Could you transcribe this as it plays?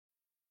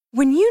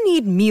When you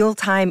need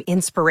mealtime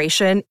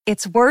inspiration,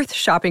 it's worth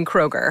shopping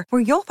Kroger,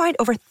 where you'll find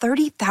over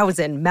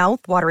 30,000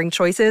 mouth-watering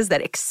choices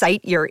that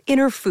excite your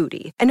inner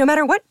foodie. And no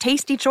matter what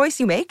tasty choice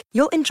you make,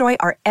 you'll enjoy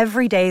our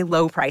everyday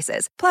low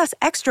prices, plus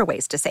extra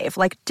ways to save,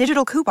 like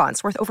digital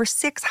coupons worth over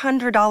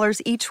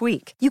 $600 each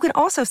week. You can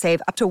also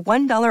save up to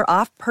 $1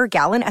 off per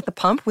gallon at the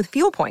pump with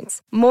fuel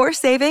points. More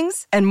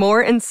savings and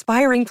more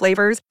inspiring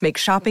flavors make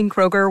shopping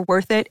Kroger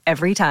worth it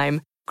every time.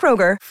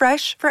 Kroger,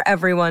 fresh for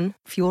everyone.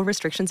 Fuel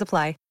restrictions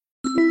apply.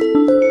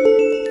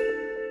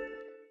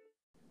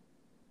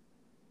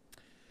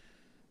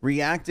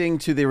 Reacting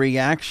to the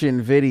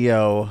reaction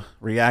video,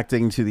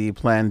 reacting to the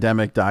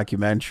Plandemic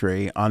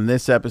documentary. On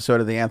this episode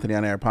of the Anthony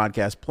on Air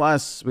Podcast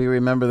Plus, we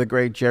remember the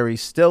great Jerry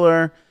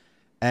Stiller,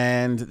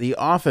 and The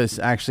Office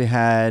actually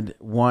had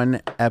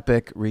one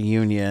epic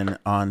reunion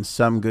on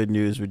Some Good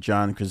News with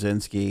John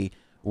Krasinski.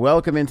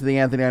 Welcome into the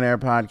Anthony on Air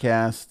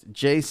Podcast.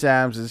 Jay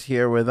Sabs is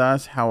here with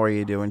us. How are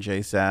you doing,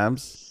 Jay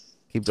Sabs?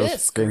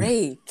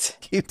 Great.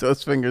 Keep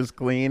those fingers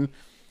clean.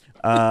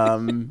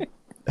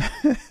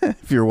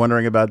 If you're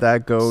wondering about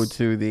that, go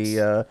to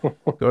the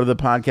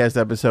podcast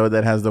episode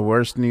that has the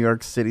worst New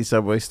York City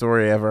subway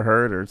story I ever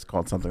heard, or it's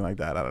called something like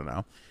that. I don't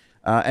know.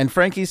 And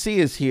Frankie C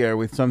is here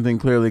with something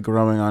clearly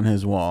growing on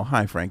his wall.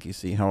 Hi, Frankie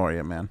C. How are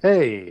you, man?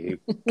 Hey,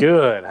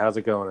 good. How's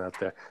it going out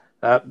there?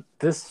 That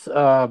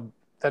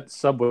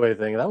subway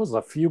thing, that was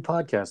a few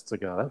podcasts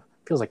ago. That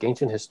feels like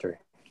ancient history.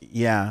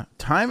 Yeah,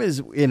 time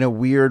is in a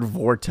weird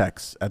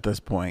vortex at this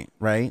point,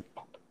 right?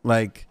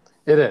 Like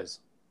it is.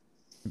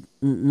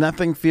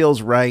 Nothing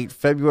feels right.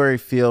 February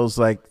feels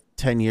like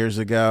 10 years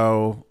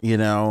ago. You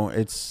know,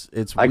 it's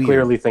I weird.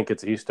 Clearly think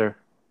it's Easter.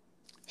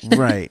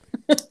 Right.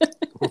 Do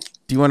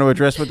you want to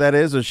address what that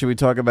is, or should we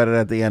talk about it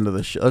at the end of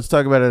the show? Let's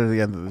talk about it at the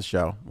end of the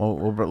show.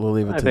 We'll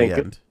leave it to the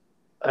end.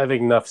 I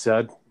think enough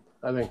said.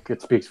 I think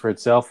it speaks for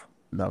itself.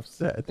 Enough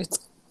said.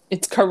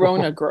 It's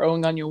Corona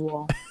growing on your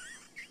wall.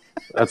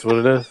 That's what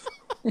it is.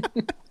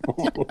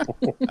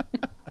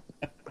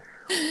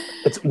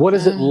 It's what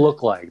does it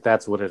look like?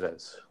 That's what it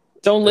is.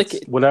 Don't lick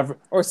it. Whatever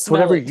or smell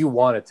whatever it. you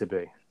want it to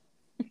be.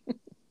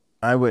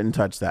 I wouldn't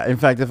touch that. In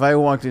fact, if I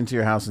walked into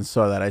your house and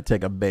saw that, I'd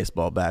take a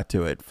baseball bat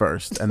to it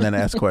first and then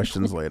ask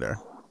questions later.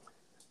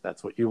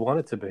 That's what you want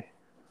it to be.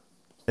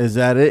 Is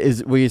that it?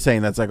 Is what you're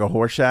saying? That's like a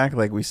horse shack?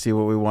 Like we see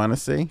what we want to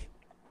see?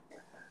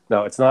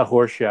 No, it's not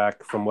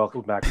Horseshack from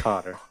Welcome Back,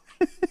 Kotter.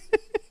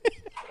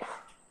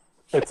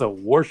 It's a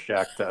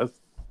Warshack test.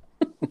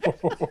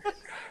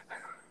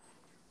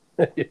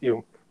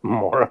 You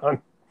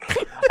moron.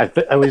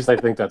 At least I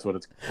think that's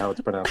how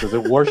it's pronounced. Is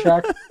it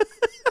Warshack?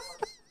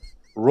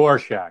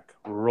 Rorschach.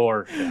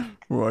 Rorschach.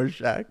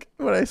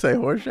 What did I say?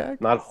 Horseshack?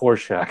 Not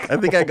Horseshack. I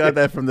think I got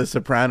that from The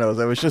Sopranos.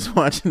 I was just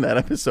watching that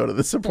episode of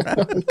The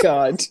Sopranos. Oh,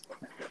 God.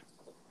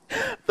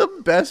 The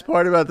best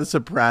part about The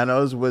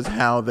Sopranos was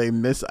how they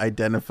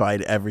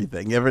misidentified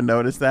everything. You ever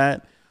notice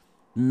that?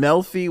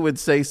 Melfi would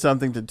say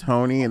something to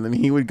Tony, and then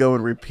he would go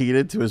and repeat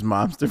it to his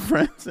mobster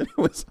friends, and it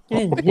was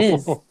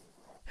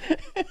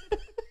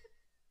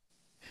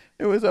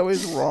it was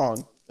always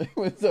wrong. It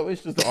was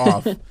always just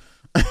off.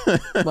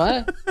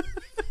 What?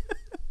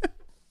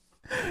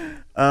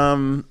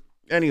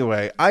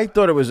 Anyway, I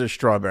thought it was a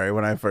strawberry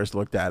when I first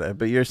looked at it,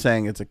 but you're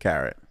saying it's a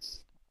carrot.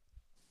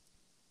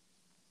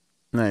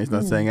 No, he's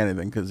not saying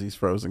anything because he's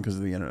frozen because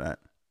of the internet.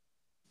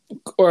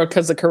 Or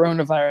because of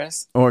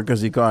coronavirus. Or because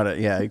he caught it.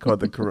 Yeah, he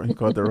caught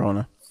the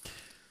Rona.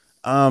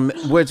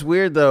 What's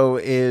weird, though,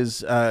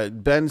 is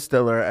Ben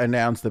Stiller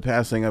announced the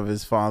passing of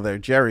his father,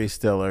 Jerry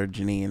Stiller,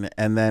 Janine,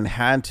 and then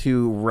had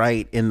to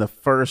write in the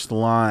first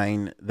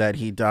line that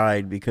he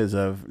died because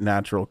of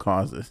natural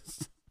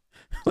causes.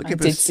 I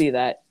did see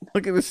that.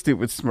 Look at the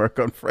stupid smirk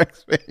on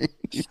Frank's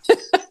face.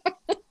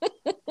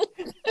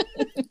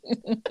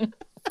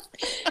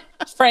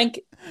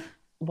 Frank,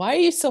 why are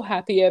you so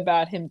happy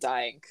about him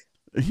dying?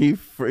 He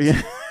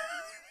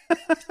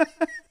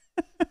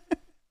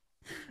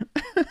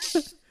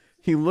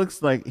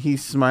looks like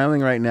he's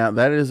smiling right now.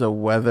 That's a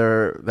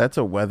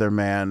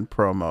weatherman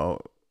promo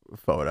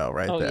photo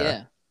right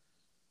there.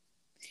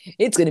 Yeah.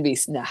 It's going to be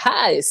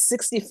high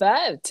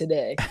 65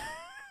 today.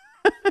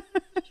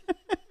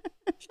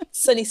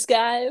 Sunny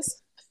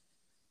skies.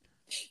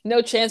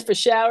 No chance for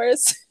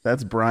showers.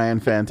 That's Brian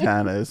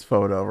Fantana's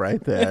photo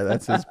right there.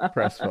 That's his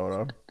press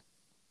photo.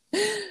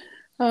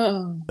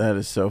 Oh. That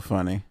is so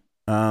funny.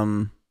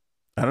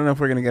 I don't know if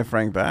we're going to get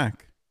Frank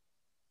back.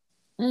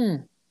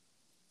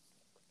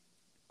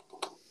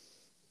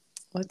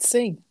 Let's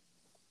see.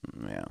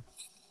 Yeah.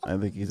 I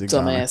think he's a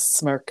dumbass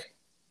smirk.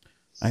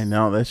 I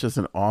know. That's just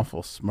an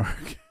awful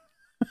smirk.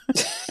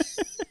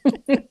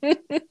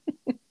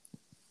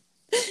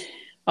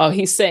 Oh,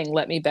 he's saying,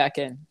 let me back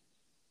in.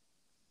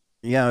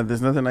 Yeah,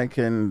 there's nothing I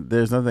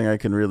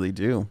can really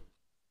do.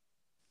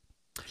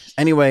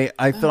 Anyway,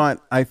 I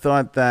thought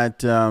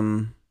that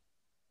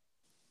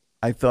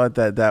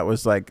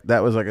was like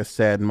a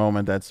sad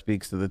moment that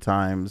speaks to the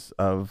times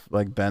of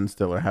like Ben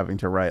Stiller having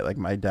to write like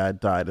my dad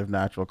died of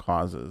natural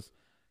causes,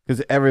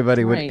 because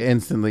everybody would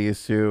instantly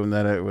assume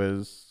that it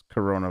was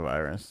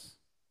coronavirus.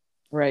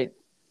 Right.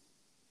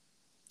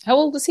 How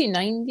old was he?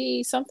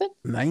 90 something?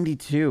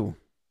 92.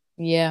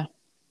 Yeah.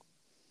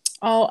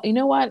 Oh, you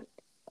know what?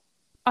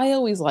 I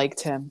always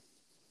liked him.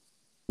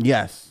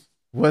 Yes.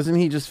 Wasn't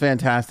he just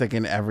fantastic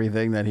in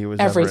everything that he was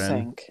ever in?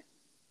 Everything.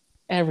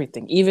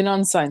 Everything. Even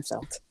on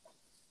Seinfeld.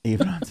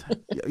 Even on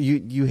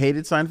you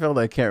hated Seinfeld?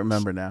 I can't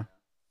remember now.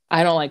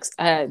 I don't like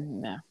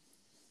no.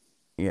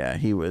 Yeah,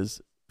 he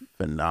was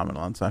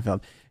phenomenal on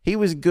Seinfeld. He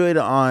was good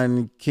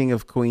on King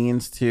of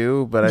Queens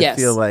too, but I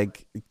feel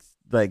like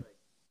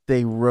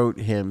they wrote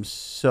him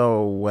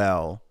so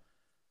well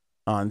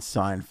on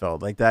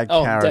Seinfeld. Like that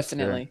character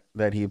definitely.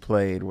 that he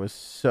played was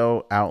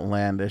so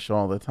outlandish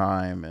all the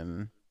time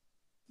and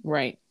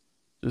right.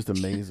 Just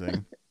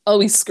amazing.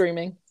 Always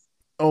screaming.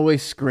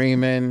 Always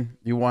screaming,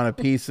 "You want a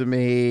piece of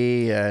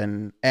me?"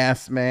 and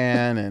 "Ass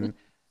Man" and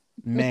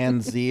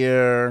 "Man's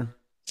Ear."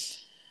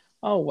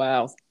 Oh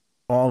wow.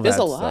 All There's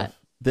that a stuff. lot.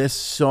 There's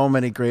so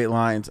many great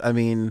lines. I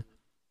mean,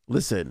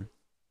 listen,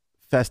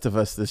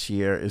 Festivus this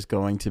year is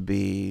going to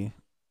be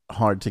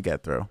hard to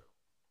get through.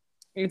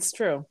 It's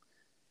true.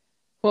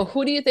 Well,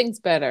 who do you think's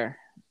better?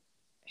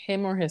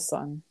 Him or his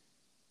son?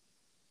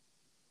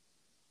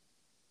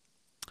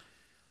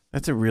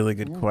 That's a really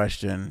good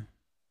question.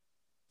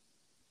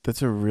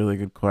 That's a really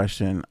good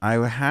question. I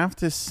would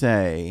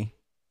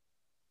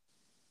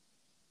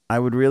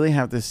really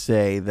have to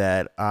say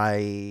that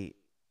I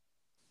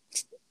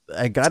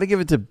got to give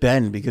it to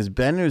Ben because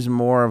Ben is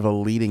more of a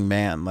leading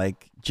man.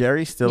 Like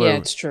Jerry Stiller. Yeah,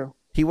 it's true.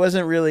 He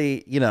wasn't really,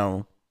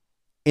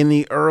 in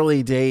the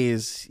early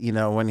days,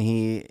 when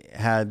he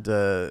had,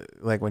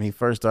 when he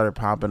first started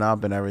popping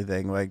up and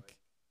everything,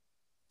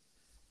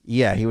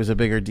 yeah, he was a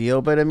bigger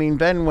deal. But I mean,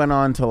 Ben went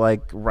on to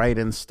write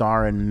and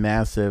star in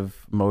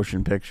massive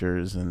motion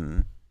pictures,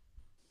 and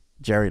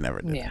Jerry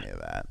never did any of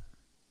that.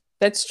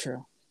 That's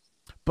true.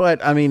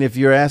 But I mean, if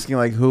you're asking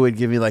who would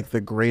give you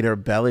the greater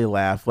belly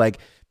laugh,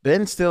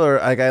 Ben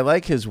Stiller, I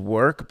like his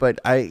work,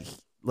 but I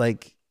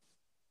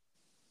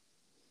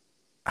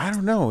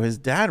don't know. His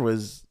dad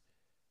was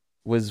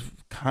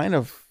kind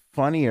of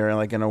funnier,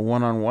 in a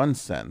one-on-one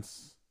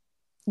sense.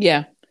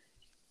 Yeah,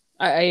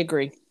 I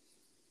agree.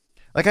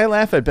 I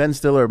laugh at Ben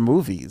Stiller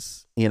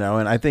movies, and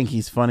I think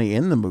he's funny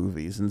in the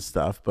movies and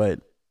stuff, but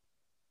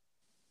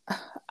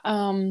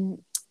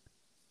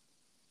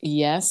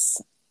yes,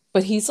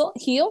 but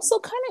he also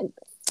kind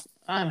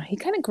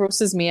of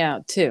grosses me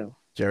out too.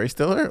 Jerry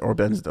Stiller or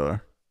Ben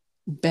Stiller?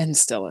 Ben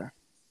Stiller.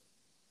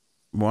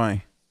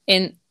 Why?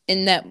 In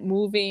that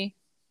movie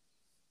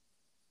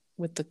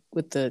with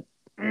the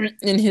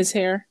in his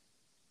hair.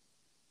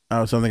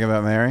 Oh, Something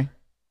About Mary?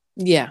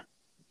 Yeah.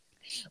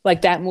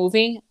 That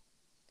movie.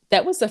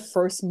 That was the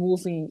first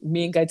movie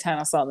me and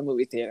Gaetano saw in the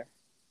movie theater.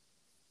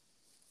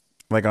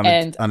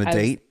 On a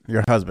date?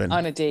 Your husband?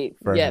 On a date,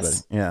 Everybody.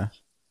 yes. Yeah.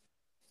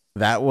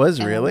 That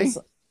was really?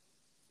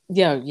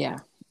 Yeah.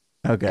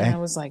 Okay. And I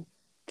was like,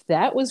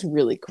 that was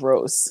really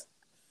gross.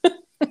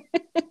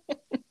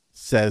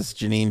 Says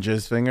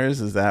Janine Fingers.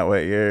 Is that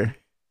what you're...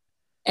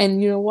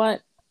 And you know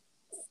what?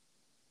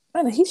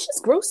 Man, he's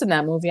just gross in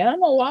that movie. I don't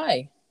know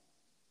why.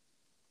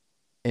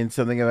 In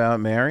Something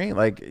About Mary?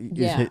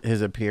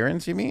 His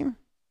appearance, you mean?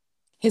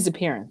 His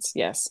appearance,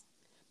 yes.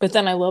 But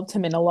then I loved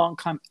him in Along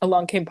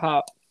Came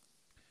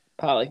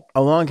Polly.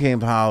 Along Came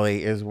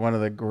Polly is one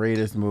of the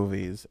greatest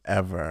movies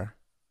ever.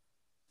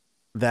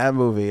 That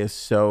movie is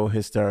so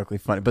hysterically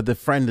funny. But the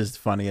friend is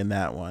funny in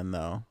that one,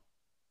 though.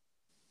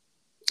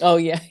 Oh,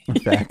 yeah.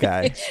 That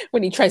guy.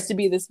 When he tries to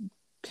be this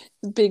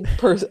big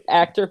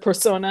actor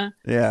persona.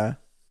 Yeah.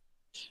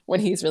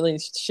 When he's really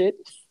shit.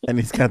 And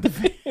he's got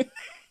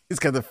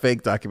the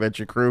fake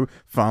documentary crew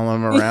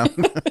following him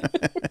around.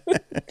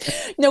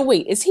 No,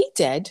 wait. Is he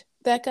dead,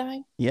 that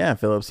guy? Yeah,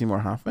 Philip Seymour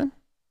Hoffman.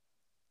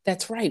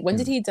 That's right. When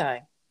did he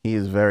die? He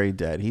is very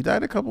dead. He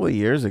died a couple of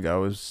years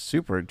ago. It was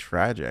super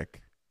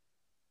tragic.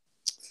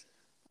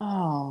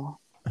 Oh.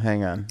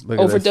 Hang on. Look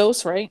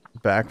Overdose, right?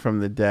 Back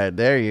from the Dead.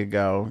 There you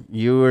go.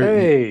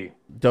 Hey.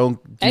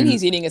 And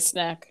he's eating a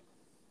snack.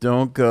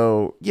 Don't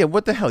go. Yeah,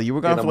 what the hell? You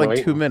were gone for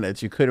 2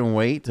 minutes. You couldn't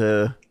wait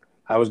to...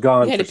 I was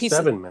gone for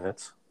 7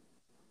 minutes.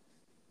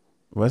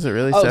 Was it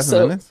really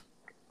 7 minutes?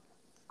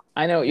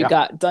 I know what you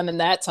got done in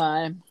that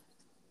time.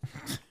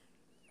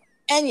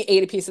 And you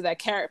ate a piece of that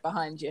carrot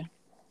behind you.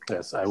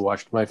 Yes, I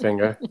washed my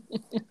finger.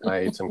 I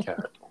ate some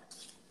carrot.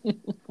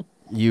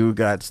 You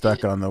got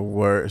stuck on the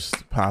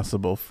worst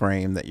possible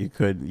frame that you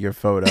could. Your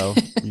photo.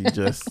 You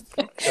just...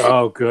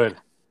 Oh, good.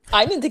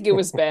 I didn't think it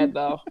was bad,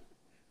 though.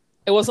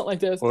 It wasn't like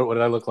this. What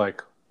did I look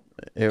like?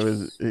 It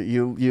was...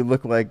 You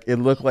look like... It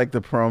looked like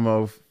the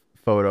promo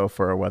photo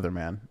for a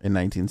weatherman in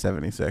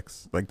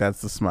 1976.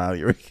 That's the smile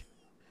you were...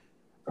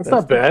 That's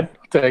not bad.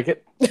 I'll take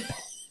it.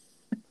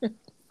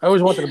 I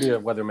always wanted to be a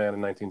weatherman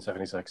in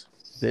 1976.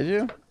 Did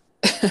you?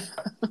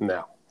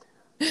 No.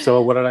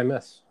 So what did I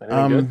miss?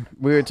 Good?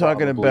 We were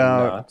talking Probably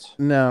about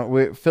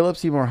not. Philip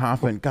Seymour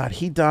Hoffman. God,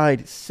 he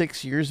died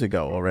 6 years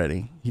ago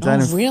already. He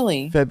died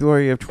in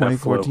February of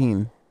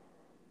 2014.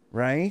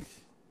 Right?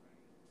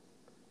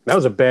 That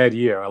was a bad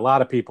year. A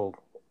lot of people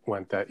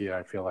went that year,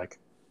 I feel like.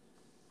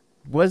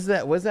 Was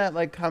that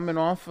like coming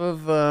off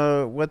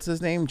of what's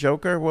his name,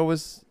 Joker?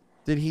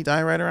 Did he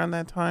die right around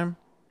that time?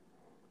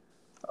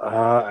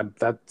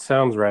 That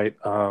sounds right.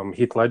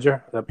 Heath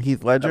Ledger.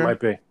 Heath Ledger? That might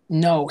be.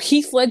 No,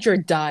 Heath Ledger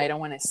died, I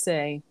want to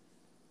say,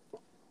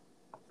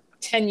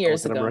 10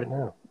 years ago. Right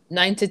now.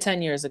 9 to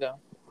 10 years ago.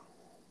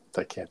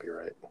 That can't be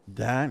right.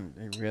 That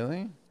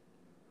really?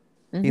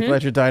 Mm-hmm. Heath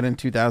Ledger died in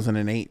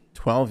 2008,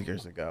 12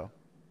 years ago.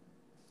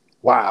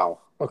 Wow.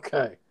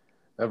 Okay.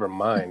 Never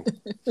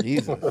mind.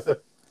 Jesus.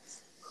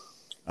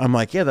 I'm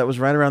like, yeah, that was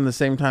right around the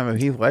same time of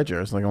Heath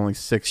Ledger. It's like only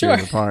 6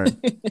 years apart.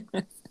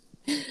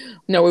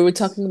 No, we were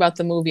talking about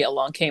the movie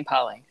Along Came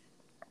Polly.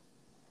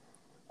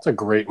 It's a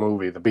great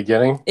movie. The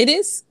beginning. It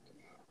is.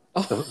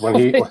 When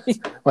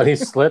he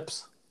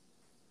slips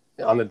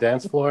on the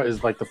dance floor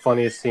is like the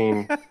funniest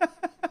scene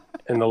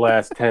in the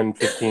last 10,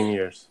 15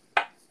 years.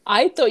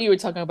 I thought you were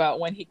talking about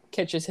when he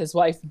catches his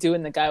wife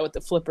doing the guy with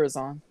the flippers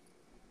on.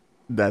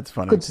 That's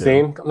funny. Good too.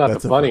 scene. Not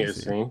That's the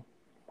funniest scene.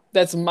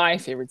 That's my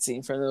favorite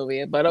scene from the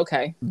movie, but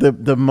okay.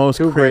 The most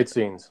Two great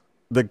scenes.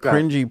 The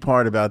cringy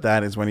part about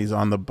that is when he's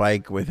on the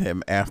bike with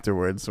him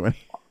afterwards. When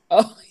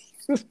Oh.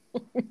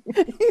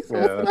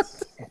 Yeah,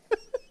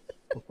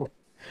 all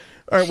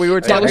right, we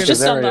were That talking. was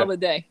just on the Azaria. other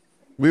day.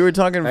 We were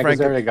talking. Hank Frank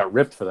Azaria got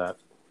ripped for that.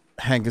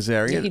 Hank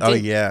Azaria. Yeah, he Oh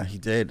did. yeah, he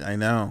did. I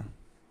know.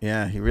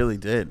 Yeah, he really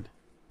did.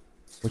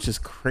 Which is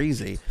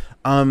crazy.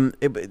 Hank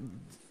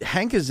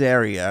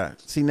Azaria.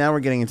 See, now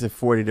we're getting into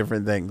 40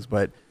 different things,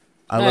 but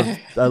I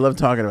love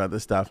talking about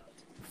this stuff.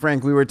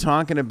 Frank, we were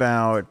talking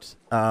about.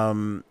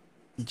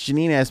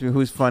 Janine asked me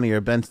who's funnier,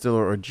 Ben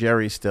Stiller or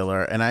Jerry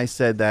Stiller, and I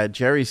said that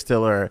Jerry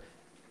Stiller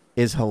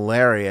is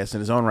hilarious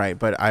in his own right,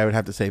 but I would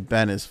have to say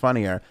Ben is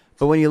funnier.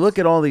 But when you look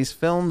at all these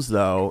films,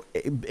 though,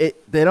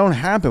 they don't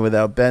happen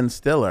without Ben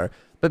Stiller.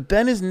 But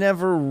Ben is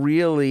never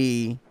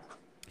really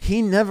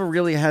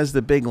has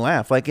the big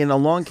laugh. Like in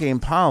Along Came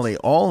Polly,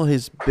 all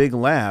his big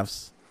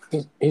laughs.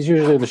 He's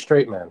usually the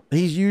straight man.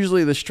 He's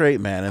usually the straight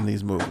man in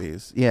these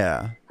movies.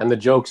 Yeah. And the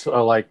jokes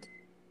are like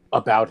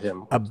about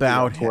him.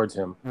 Towards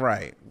him.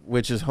 Right.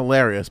 Which is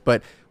hilarious.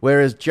 But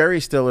whereas Jerry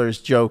Stiller's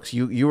jokes,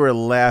 you were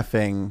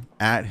laughing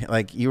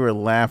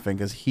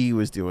because he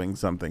was doing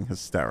something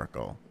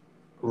hysterical.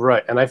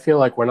 Right. And I feel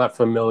like we're not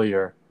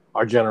familiar.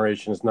 Our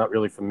generation is not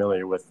really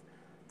familiar with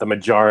the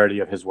majority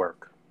of his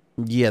work.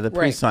 Yeah, the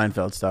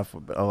pre-Seinfeld stuff,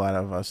 a lot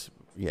of us,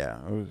 we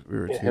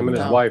were too. Him and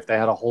his wife, they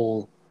had a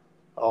whole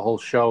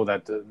show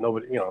that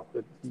nobody, you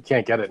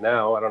can't get it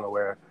now. I don't know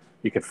where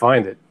you could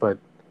find it, but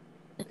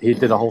he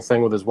did a whole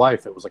thing with his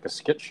wife. It was like a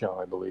skit show,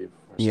 I believe.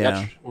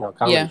 Sketch,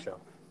 comedy show.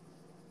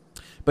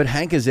 But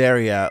Hank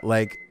Azaria,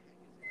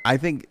 I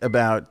think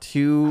about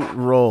two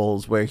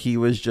roles where he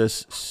was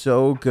just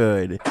so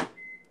good.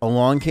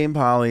 Along Came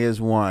Polly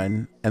is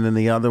one, and then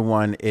the other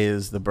one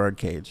is The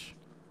Birdcage.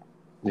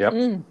 Yep,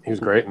 he was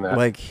great in that.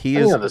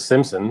 The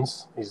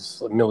Simpsons.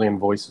 He's a million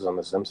voices on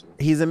The Simpsons.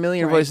 He's a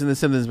million voices in The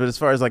Simpsons, but as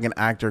far as an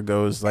actor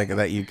goes,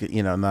 that you could,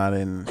 not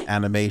in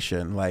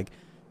animation,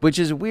 which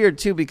is weird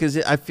too because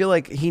I feel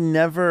like he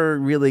never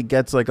really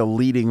gets a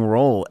leading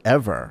role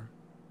ever.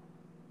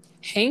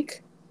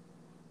 Hank.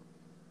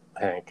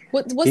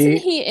 Wasn't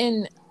he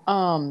in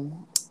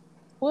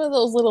what are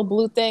those little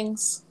blue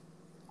things?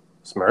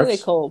 Smurfs. What are they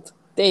called?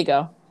 There you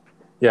go.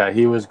 Yeah,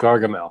 he was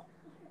Gargamel.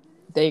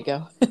 There you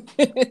go.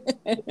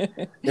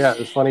 Yeah, it's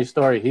a funny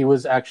story. He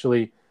was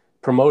actually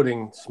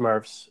promoting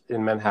Smurfs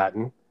in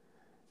Manhattan.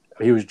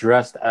 He was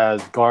dressed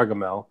as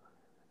Gargamel,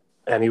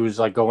 and he was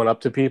going up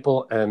to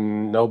people,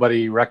 and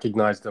nobody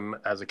recognized him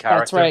as a character.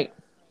 That's right.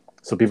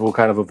 So people were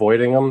kind of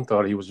avoiding him,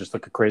 thought he was just a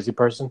crazy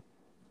person.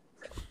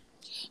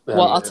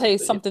 Well, I'll tell you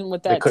something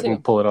with that, they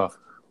couldn't pull it off.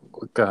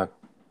 Go ahead.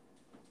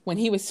 When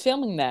he was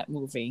filming that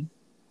movie,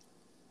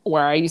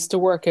 where I used to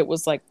work, it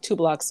was 2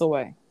 blocks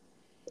away.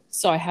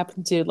 So I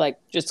happened to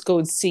just go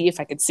and see if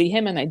I could see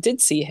him, and I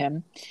did see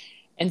him.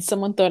 And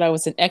someone thought I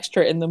was an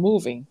extra in the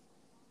movie.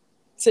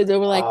 So they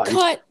were like,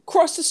 cut,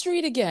 cross the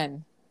street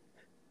again.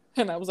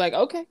 And I was like,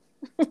 okay.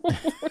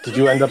 Did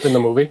you end up in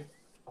the movie?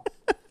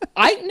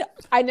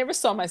 I never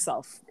saw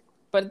myself.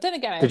 But then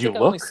again, I think I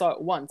only saw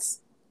it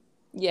once.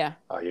 Yeah.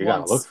 Oh, you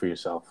got to look for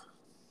yourself.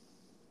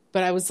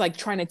 But I was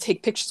trying to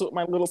take pictures with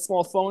my little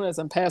small phone as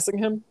I'm passing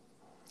him.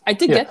 I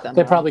did get them.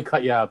 They probably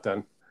cut you out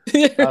then.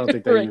 I don't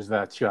think they used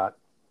that shot.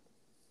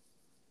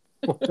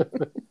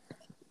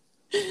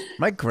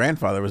 My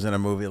grandfather was in a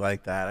movie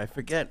like that. I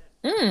forget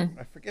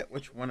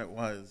which one it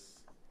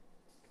was.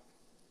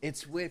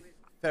 It's with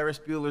Ferris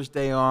Bueller's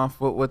Day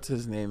Off. What's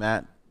his name?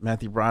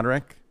 Matthew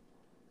Broderick.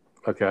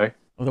 Okay.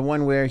 The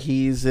one where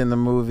he's in the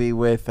movie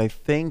with, I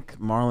think,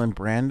 Marlon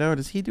Brando.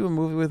 Does he do a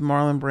movie with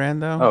Marlon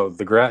Brando? Oh,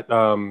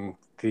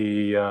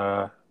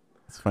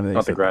 it's funny.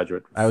 Not The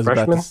Graduate. I was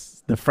Freshman?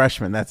 The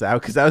Freshman. That's out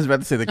because I was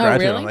about to say The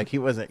Graduate. Really? I'm like, he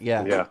wasn't.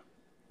 Yeah. Yeah.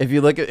 If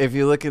you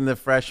look in The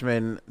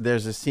Freshman,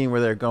 there's a scene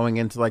where they're going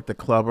into the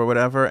club or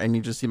whatever, and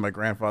you just see my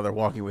grandfather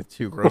walking with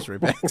 2 grocery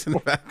bags in the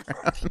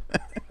background.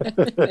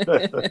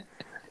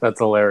 That's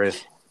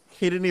hilarious.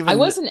 He didn't even. I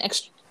was an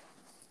extra.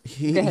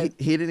 He, Go he ahead.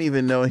 he didn't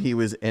even know he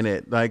was in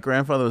it. Like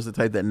grandfather was the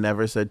type that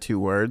never said two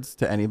words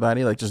to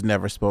anybody, like just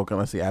never spoke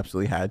unless he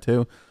absolutely had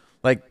to.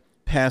 Like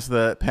pass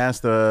the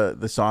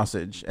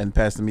sausage and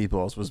pass the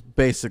meatballs was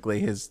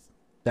basically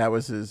that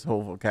was his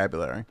whole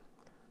vocabulary.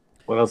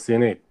 What else do you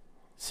need?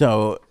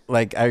 So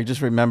like I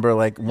just remember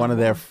like one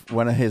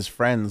of his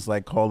friends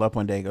like called up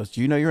one day, goes,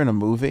 "Do you know you're in a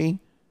movie?"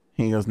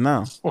 He goes,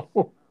 "No."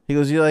 He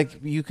goes,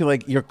 you could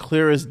like you're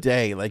clear as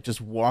day, like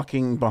just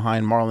walking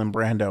behind Marlon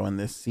Brando in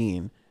this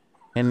scene."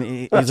 And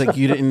he's like,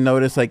 "You didn't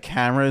notice like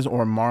cameras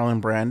or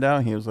Marlon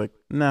Brando?" He was like,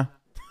 "No."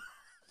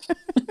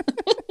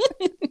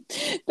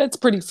 That's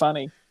pretty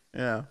funny.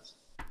 Yeah.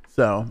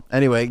 So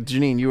anyway,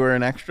 Janine, you were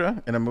an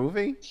extra in a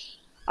movie?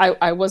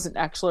 I wasn't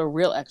actually a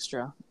real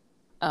extra.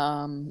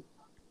 And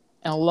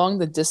Along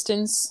the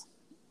Distance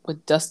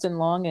with Dustin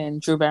Long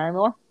and Drew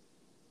Barrymore.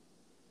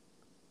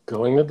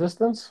 Going the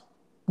distance?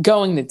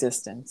 Going the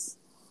Distance.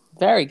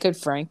 Very good,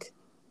 Frank.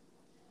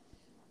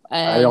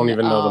 And, I don't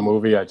even know the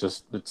movie. It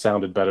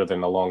sounded better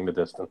than Along the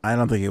Distance. I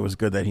don't think it was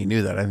good that he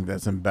knew that. I think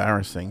that's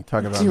embarrassing.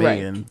 Talk about me Right.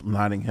 in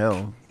Notting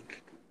Hill.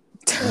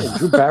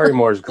 Drew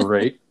Barrymore is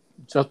great.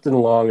 Justin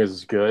Long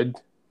is good.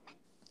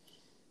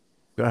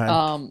 Go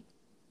ahead.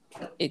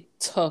 It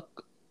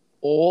took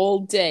all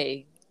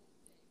day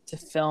to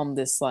film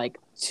this like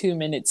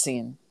 2-minute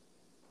scene.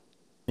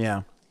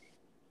 Yeah.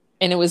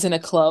 And it was in a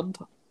club.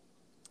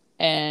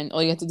 And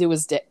all you had to do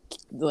was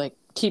like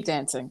keep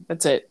dancing.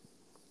 That's it.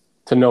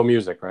 To no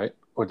music, right?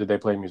 Or did they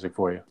play music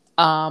for you?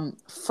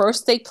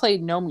 First they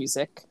played no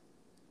music,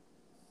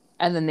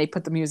 and then they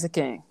put the music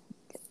in.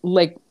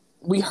 Like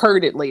we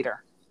heard it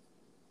later.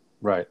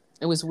 Right.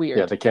 It was weird.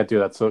 Yeah, they can't do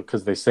that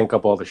because they sync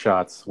up all the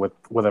shots with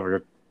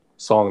whatever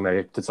song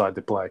they decide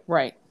to play.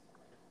 Right.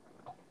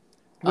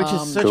 Which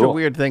is such a Cool.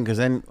 weird thing because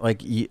then,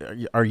 like,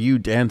 are you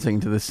dancing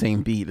to the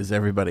same beat as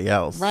everybody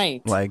else?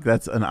 Right. Like,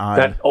 that's an odd.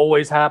 That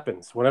always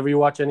happens. Whenever you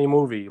watch any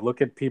movie,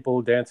 look at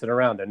people dancing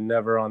around. They're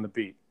never on the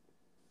beat.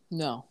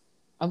 No.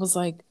 I was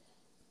like,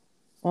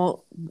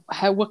 well,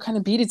 what kind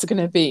of beat is it going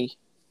to be?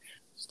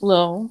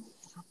 Slow.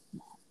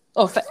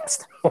 Oh,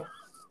 fast.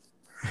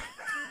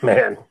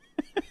 Man.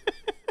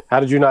 How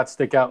did you not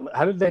stick out?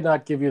 How did they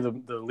not give you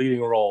the leading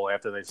role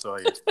after they saw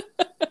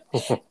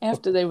you?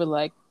 After they were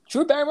like,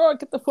 Drew Barrymore,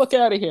 get the fuck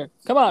out of here.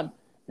 Come on.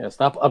 Yeah,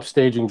 stop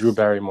upstaging Drew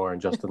Barrymore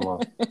and Justin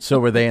Long.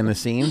 So were they in the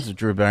scenes?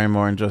 Drew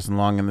Barrymore and Justin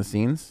Long in the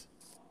scenes?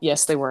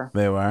 Yes, they were.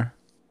 They were.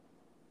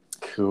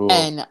 Cool.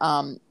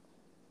 And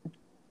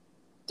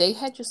they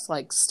had just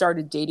like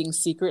started dating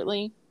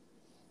secretly.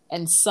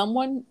 And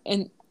someone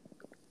I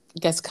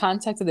guess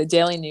contacted the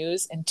Daily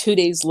News, and 2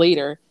 days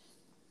later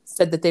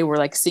said that they were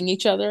like seeing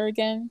each other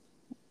again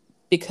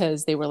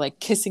because they were like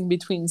kissing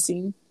between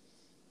scenes.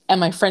 And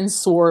my friend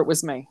swore it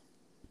was me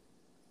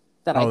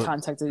that I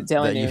contacted the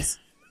Daily News.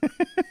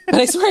 But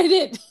I swear I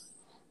did.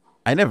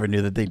 I never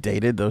knew that they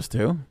dated, those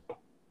two.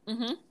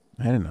 Mm-hmm.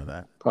 I didn't know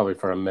that. Probably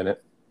for a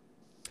minute.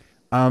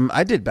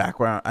 I did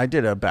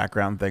a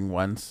background thing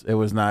once. It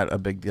was not a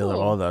big deal at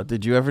all, though.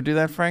 Did you ever do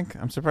that, Frank?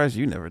 I'm surprised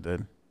you never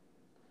did.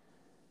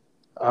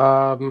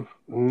 No,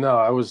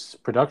 I was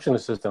production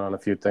assistant on a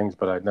few things,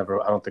 but I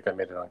don't think I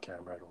made it on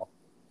camera at all.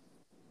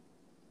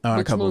 Oh,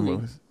 Which a couple movie?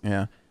 of movies.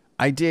 Yeah.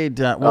 I did.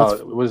 It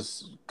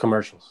was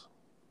commercials.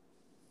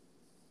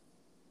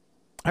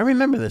 I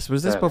remember this.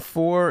 Was this Yeah.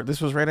 before? This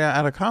was right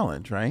out of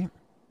college, right?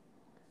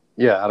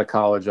 Yeah, out of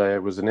college, I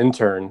was an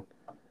intern,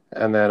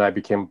 and then I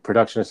became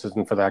production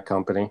assistant for that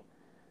company.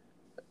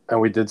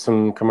 And we did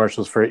some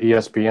commercials for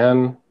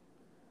ESPN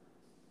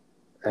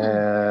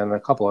and a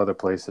couple other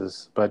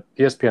places, but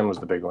ESPN was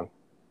the big one.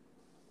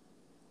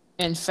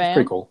 And Pretty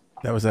Fan. cool.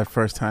 That was that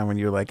first time when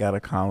you were like out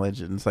of college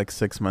and it's like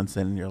 6 months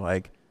in and you're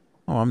like,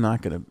 oh, I'm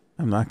not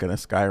gonna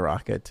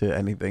skyrocket to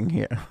anything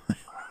here.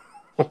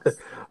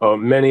 Oh,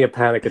 many a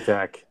panic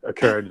attack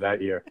occurred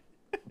that year.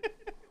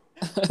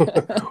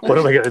 What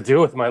am I going to do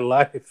with my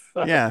life?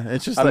 Yeah,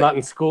 it's just I'm like not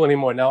in school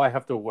anymore. Now I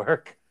have to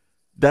work.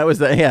 that was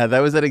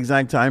that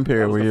exact time That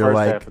period was where the you're first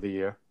half like of the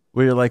year.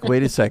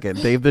 wait a second,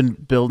 they've been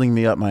building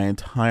me up my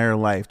entire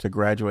life to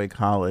graduate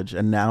college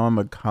and now I'm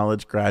a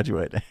college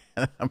graduate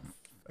and I'm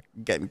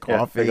getting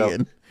coffee go.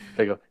 and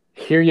They go,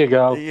 here you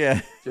go.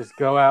 yeah. Just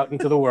go out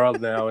into the world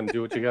now and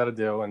do what you got to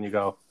do. And you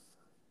go,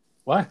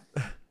 what?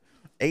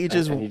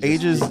 Ages And you just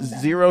ages read that.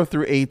 0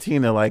 through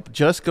 18 are like,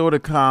 just go to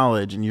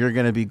college and you're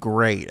gonna be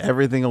great.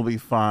 Everything will be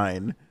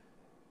fine.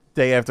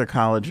 Day after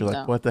college, you're like,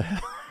 No. what the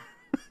hell?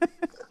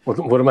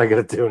 What am I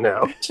going to do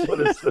now? What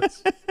is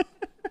this?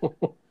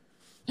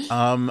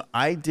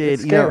 I did.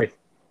 It's scary.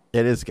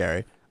 It is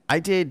scary. I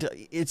did.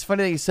 It's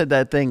funny that you said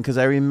that thing because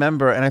I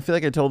remember, and I feel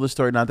like I told this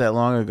story not that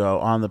long ago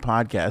on the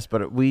podcast.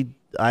 But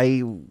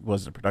I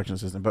wasn't a production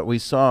assistant, but we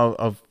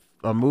saw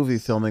a movie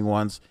filming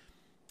once,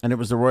 and it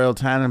was the Royal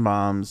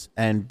Tenenbaums,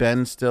 and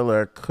Ben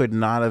Stiller could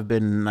not have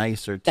been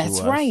nicer to us.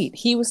 That's right.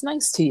 He was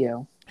nice to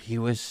you. He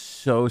was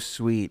so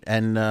sweet,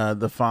 and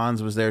the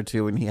Fonz was there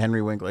too, and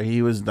Henry Winkler.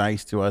 He was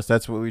nice to us.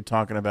 That's what we were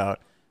talking about.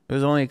 It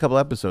was only a couple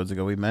episodes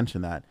ago we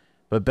mentioned that,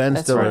 but Ben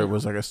That's Stiller right.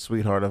 was like a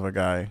sweetheart of a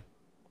guy.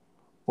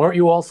 Weren't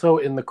you also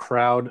in the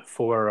crowd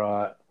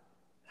for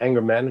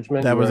anger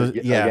management. That You was were a-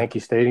 at yeah. Yankee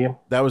Stadium.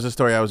 That was the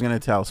story I was going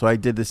to tell. So I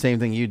did the same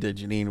thing you did,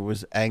 Janine,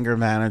 was anger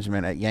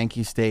management at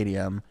Yankee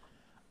Stadium.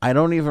 I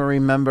don't even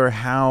remember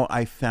how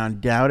I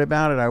found out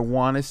about it. I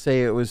want to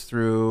say it was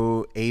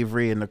through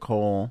Avery and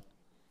Nicole,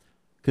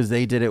 because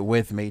they did it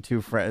with me,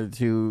 two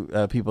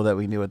people that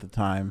we knew at the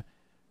time.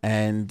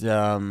 And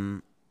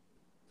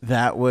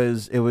it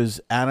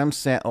was Adam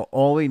Sandler.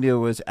 All we knew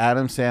was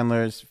Adam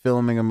Sandler's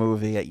filming a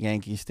movie at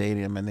Yankee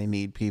Stadium, and they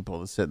need people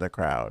to sit in the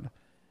crowd.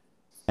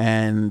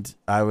 And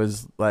I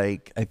was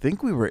like, I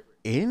think we were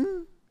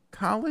in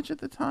college at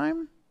the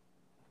time.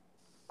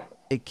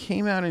 It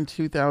came out in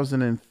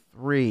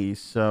 2003,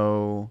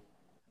 so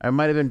I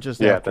might have been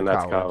just after then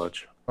that's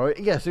college. Oh,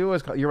 yes, it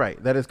was. You're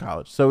right. That is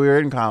college. So we were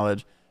in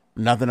college,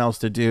 nothing else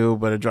to do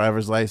but a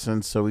driver's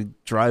license. So we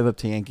drive up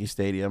to Yankee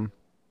Stadium,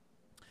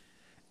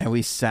 and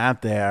we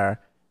sat there,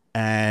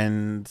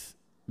 and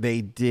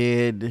they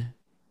did.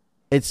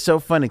 It's so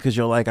funny because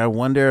you're like, I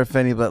wonder if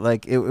anybody,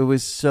 like, it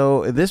was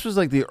so, this was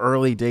like the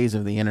early days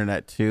of the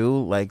internet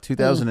too, like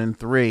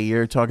 2003,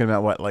 you're talking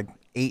about what, like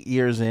 8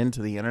 years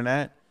into the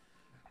internet,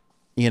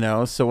 you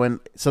know? So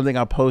when something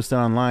got posted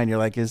online, you're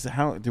like,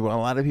 do a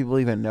lot of people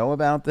even know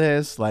about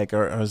this? Like,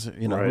 or is,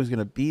 you know, Right. who's going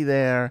to be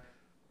there?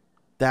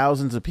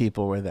 Thousands of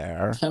people were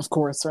there. Of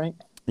course, right?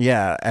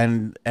 Yeah,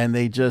 and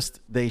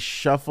they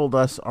shuffled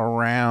us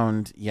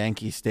around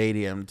Yankee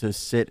Stadium to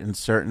sit in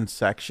certain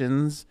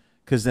sections,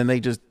 because then they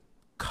just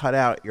cut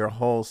out your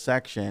whole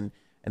section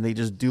and they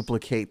just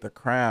duplicate the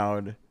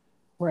crowd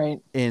Right.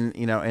 in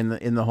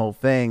the whole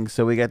thing.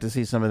 So we got to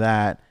see some of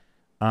that.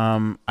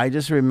 I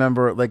just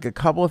remember like a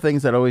couple of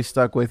things that always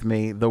stuck with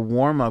me. The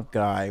warm-up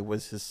guy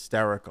was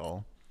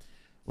hysterical.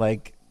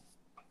 Like,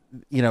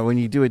 you know, when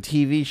you do a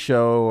TV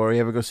show or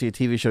you ever go see a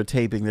TV show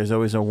taping, there's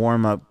always a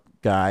warm-up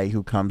guy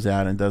who comes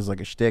out and does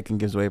like a shtick and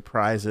gives away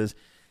prizes.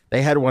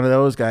 They had one of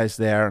those guys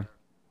there,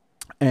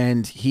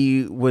 and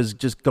he was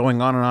just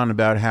going on and on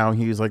about how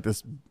he's like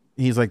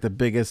the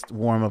biggest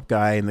warm-up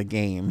guy in the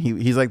game.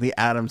 He's like the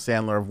Adam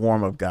Sandler of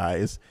warm-up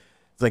guys.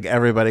 It's like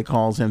everybody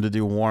calls him to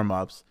do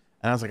warm-ups.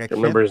 And I was like,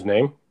 Remember his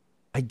name?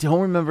 I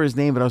don't remember his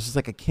name, but I was just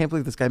like, I can't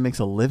believe this guy makes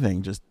a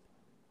living just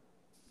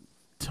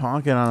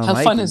talking on a How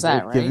mic. fun and is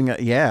that, right?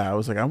 Yeah, I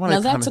was like, I want Now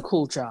to. that's a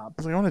cool job.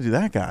 I was like, I want to do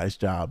that guy's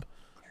job.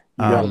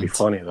 You gotta be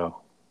funny though.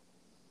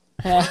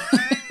 You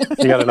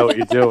gotta know what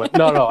you're doing.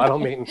 No, I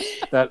don't mean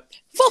that.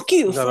 Fuck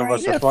you. None of Frank.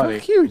 us are funny.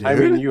 fuck you, dude. I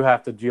mean, you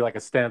have to do like a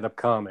stand-up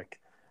comic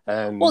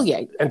and Well,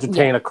 yeah,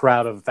 entertain a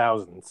crowd of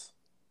thousands.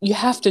 You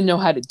have to know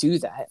how to do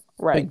that,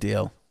 right? Big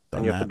deal.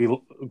 And you have to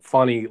be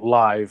funny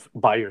live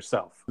by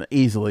yourself.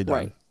 Easily done.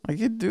 Right. I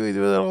could do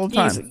that all the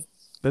time. Easy.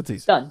 That's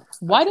easy. Done.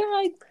 Why didn't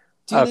I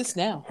do this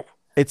now?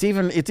 It's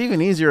even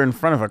easier in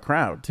front of a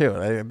crowd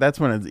too. That's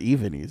when it's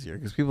even easier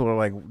because people are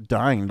like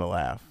dying to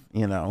laugh.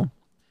 You know.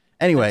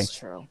 Anyway, That's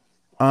true.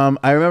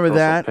 I remember I'm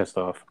that. so pissed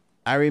off.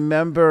 I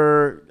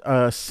remember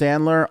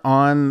Sandler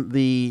on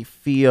the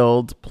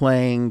field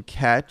playing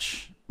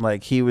catch.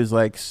 Like he was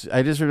like,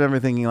 I just remember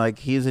thinking like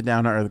he's a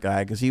down to earth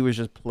guy because he was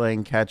just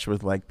playing catch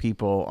with like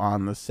people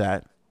on the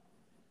set.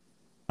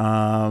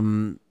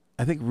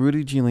 I think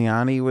Rudy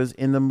Giuliani was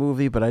in the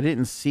movie, but I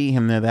didn't see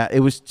him there.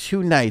 It was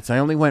 2 nights. I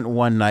only went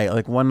one night.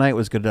 Like one night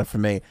was good enough for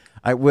me.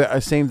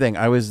 Same thing.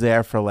 I was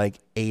there for like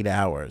 8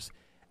 hours.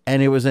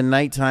 And it was a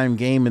nighttime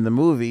game in the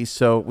movie,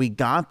 so we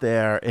got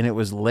there and it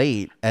was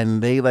late,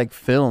 and they like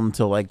filmed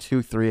till like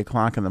 2-3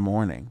 o'clock in the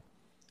morning.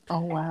 Oh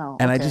wow.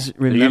 And okay. I just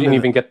remember You didn't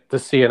even get to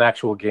see an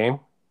actual game?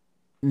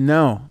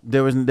 no,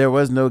 there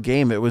was no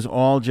game. It was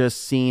all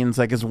just scenes.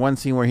 Like there's one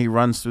scene where he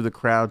runs through the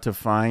crowd to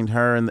find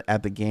her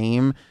at the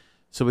game,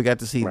 so we got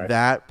to see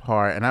that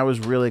part. And I was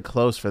really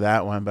close for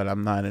that one, but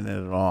I'm not in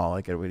it at all.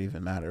 Like it would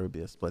even matter. It would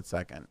be a split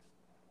second.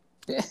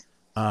 Yeah.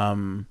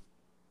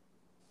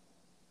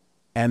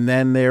 And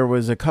then there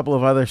was a couple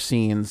of other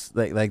scenes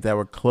that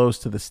were close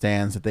to the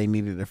stands that they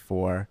needed it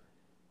for.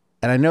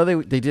 And I know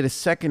they did a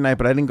second night,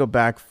 but I didn't go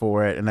back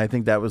for it. And I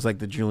think that was like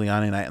the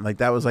Giuliani night. And like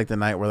that was like the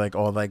night where like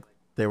all like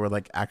there were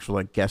like actual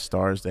like guest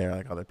stars there,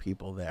 like other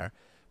people there.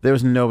 There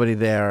was nobody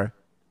there.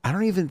 I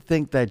don't even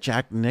think that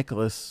Jack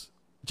Nicholson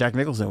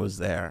was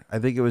there. I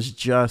think it was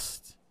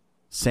just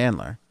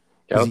Sandler.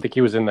 Yeah, I don't think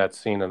he was in that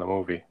scene in the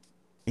movie.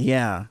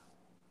 Yeah.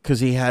 Because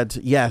he had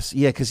to,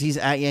 because he's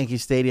at Yankee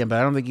Stadium, but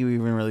I don't think you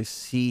even really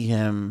see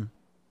him.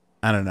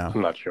 I don't know.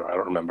 I'm not sure. I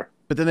don't remember.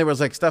 But then there was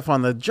like stuff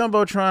on the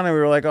Jumbotron, and we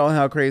were like, oh,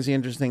 how crazy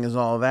interesting is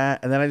all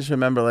that? And then I just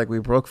remember like we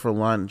broke for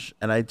lunch,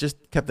 and I just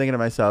kept thinking to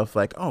myself,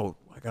 like, oh,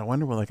 like I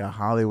wonder what like a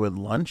Hollywood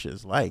lunch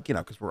is like, you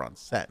know, because we're on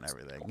set and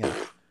everything. You know?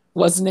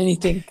 Wasn't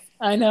anything.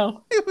 I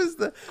know. It was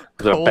the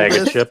A bag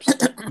of chips.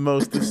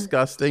 most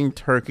disgusting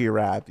turkey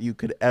wrap you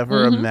could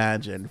ever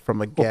imagine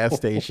from a gas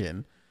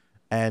station.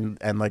 And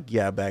like,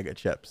 yeah, a bag of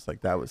chips.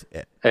 Like, that was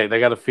it. Hey, they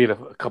got to feed a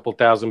couple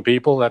thousand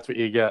people. That's what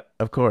you get.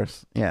 Of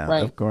course. Yeah,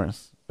 Right. of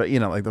course. But, you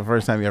know, like the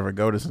first time you ever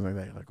go to something like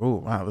that, you're like, oh,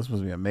 wow, this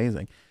must be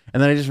amazing.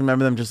 And then I just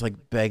remember them just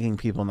like begging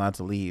people not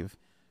to leave.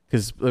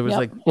 Because it was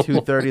like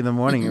 2:30 in the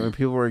morning and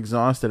people were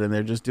exhausted and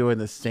they're just doing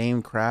the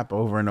same crap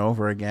over and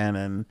over again.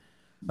 And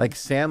like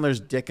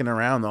Sandler's dicking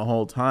around the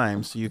whole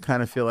time, so you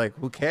kind of feel like,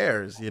 who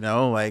cares,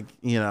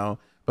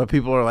 but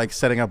people are like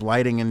setting up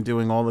lighting and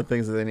doing all the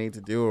things that they need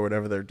to do or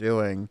whatever they're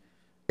doing.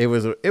 I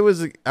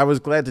was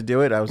glad to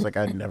do it. I was like,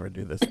 I'd never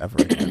do this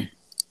ever again.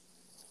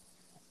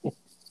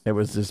 It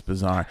was just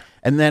bizarre.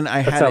 And then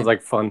sounds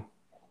like fun.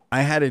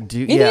 I had to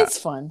do. It is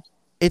fun.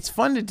 It's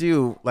fun to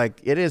do. Like,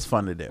 it is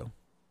fun to do.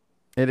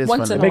 It is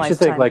Once fun. in It a makes You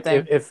think like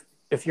thing.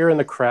 if you're in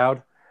the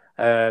crowd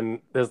and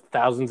there's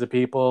thousands of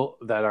people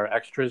that are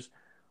extras,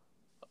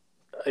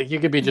 you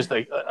could be just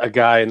like a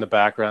guy in the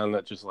background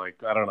that just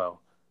like, I don't know,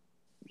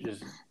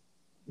 just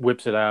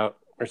whips it out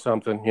or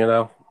something,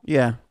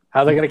 Yeah.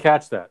 How are they going to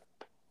catch that?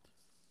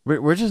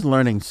 We're just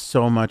learning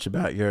so much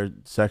about your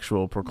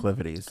sexual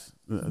proclivities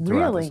throughout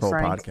Really, this whole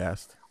Frank?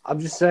 podcast. I'm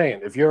just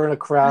saying, if you're in a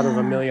crowd of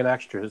a million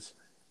extras,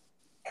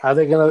 how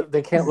are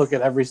they can't look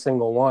at every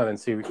single one and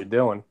see what you're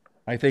doing.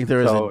 I think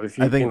there is. So if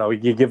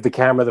you give the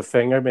camera the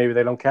finger, maybe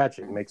they don't catch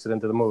it. It makes it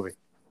into the movie.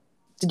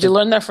 Did you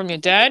learn that from your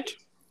dad?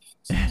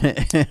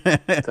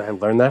 Did I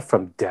learn that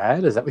from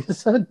Dad? Is that what you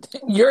said?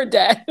 Your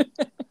dad.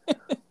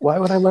 Why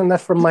would I learn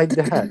that from my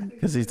dad?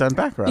 Because he's done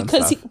background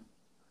Because stuff.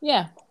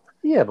 yeah.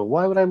 Yeah, but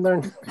why would I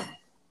learn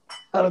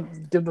how to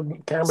give the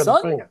camera the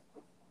Son? finger?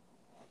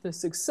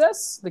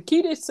 The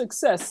key to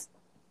success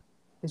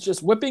is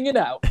just whipping it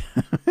out.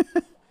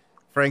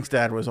 Frank's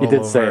dad was all He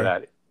did over. say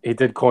that. He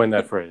did coin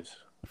that phrase.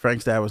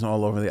 Frank's dad was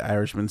all over The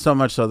Irishman, so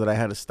much so that I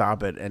had to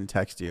stop it and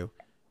text you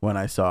when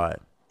I saw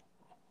it.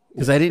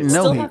 Because I didn't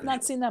know Still have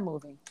not seen that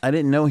movie. I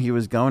didn't know he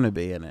was going to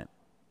be in it.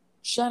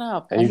 Shut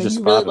up. And you then just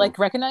you really spotted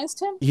him.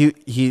 recognized him?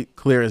 He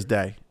clear as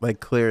day, like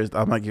clear as.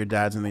 I'm like, your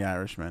dad's in The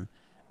Irishman,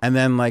 and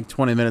then like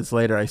 20 minutes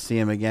later, I see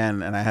him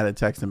again, and I had to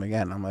text him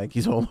again. I'm like,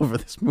 he's all over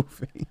this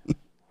movie.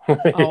 Oh,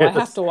 I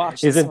have to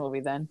watch He's this in- movie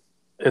then.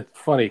 It's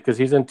funny because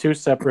he's in two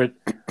separate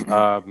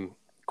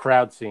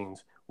crowd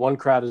scenes. One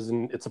crowd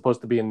it's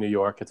supposed to be in New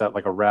York. It's at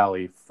like a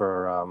rally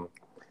for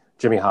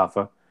Jimmy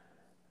Hoffa.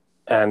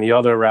 And the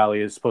other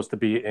rally is supposed to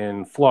be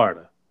in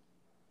Florida.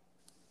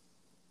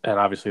 And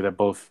obviously they're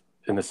both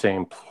in the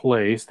same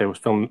place. They was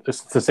filmed,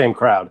 it's the same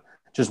crowd,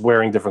 just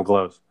wearing different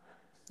clothes.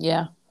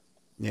 Yeah.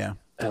 Yeah.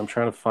 And I'm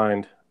trying to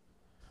find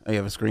Oh, you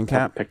have a screen a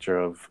cap. picture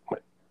of,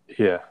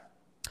 yeah.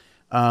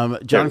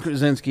 John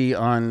Krasinski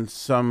on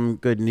Some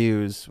Good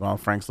News. While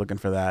Frank's looking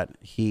for that,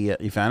 you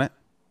found it.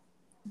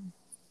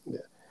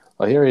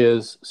 Well, here he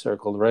is,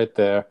 circled right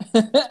there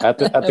at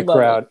the I love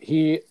crowd.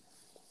 He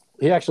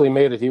actually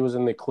made it. He was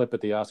in the clip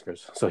at the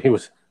Oscars, so he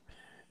was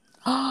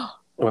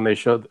when they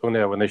showed Really?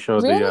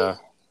 the.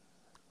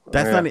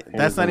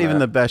 That's not even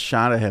the best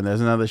shot of him.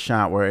 There's another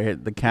shot where it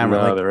hit the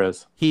camera. No, there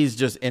is. He's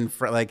just in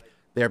front, like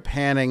they're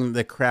panning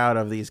the crowd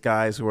of these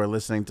guys who are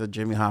listening to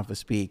Jimmy Hoffa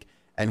speak,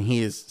 and he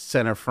is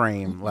center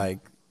frame, like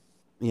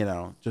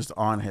just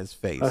on his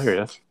face. Oh, here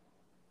he is.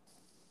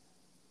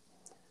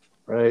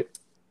 Right.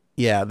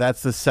 Yeah,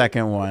 that's the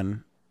second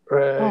one.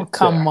 Right. Oh,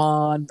 come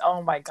on.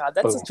 Oh, my God.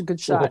 That's such a good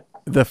shot.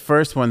 The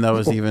first one, though,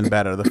 is even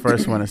better. The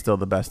first one is still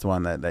the best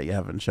one that you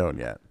haven't shown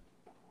yet.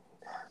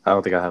 I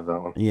don't think I have that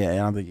one. Yeah, I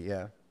don't think.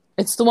 Yeah.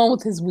 It's the one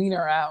with his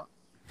wiener out.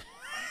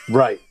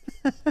 Right.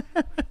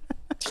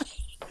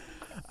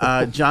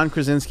 John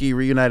Krasinski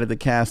reunited the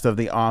cast of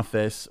The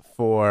Office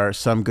for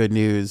Some Good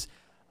News.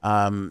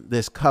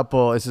 This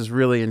is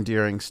really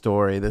endearing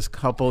story. This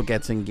couple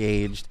gets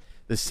engaged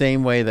the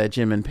same way that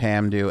Jim and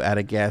Pam do at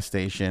a gas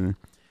station.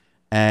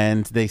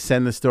 And they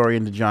send the story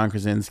into John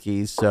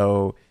Krasinski.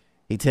 So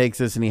he takes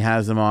this and he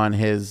has them on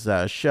his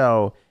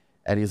show.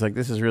 And he's like,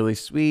 this is really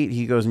sweet.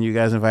 He goes, and you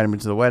guys invited me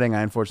to the wedding.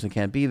 I unfortunately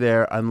can't be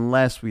there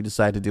unless we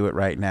decide to do it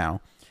right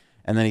now.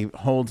 And then he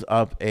holds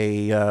up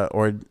a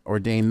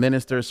ordained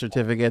minister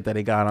certificate that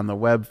he got on the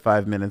web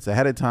 5 minutes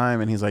ahead of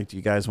time. And he's like, do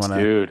you guys want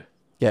to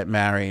get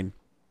married?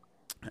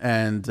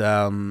 And,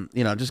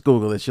 just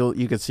Google this.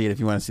 You can see it if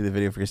you want to see the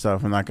video for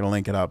yourself. I'm not going to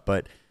link it up,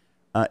 but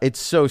it's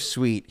so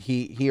sweet.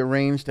 He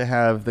arranged to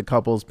have the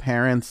couple's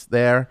parents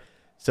there.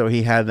 So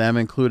he had them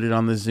included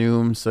on the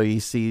Zoom. So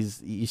you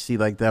see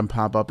like them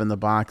pop up in the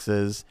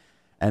boxes.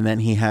 And then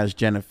he has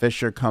Jenna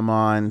Fisher come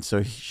on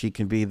so she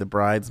can be the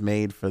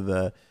bridesmaid for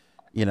the,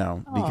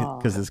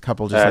 because this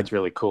couple just That's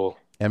really cool.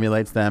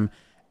 Emulates them.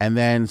 And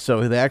then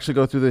so they actually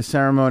go through the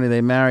ceremony.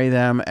 They marry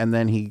them. And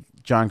then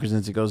John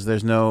Krasinski goes,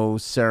 there's no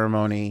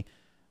ceremony.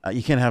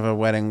 You can't have a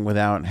wedding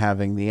without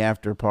having the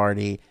after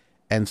party,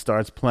 and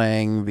starts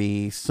playing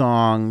the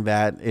song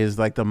that is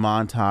like the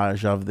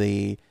montage of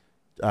the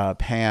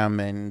Pam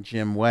and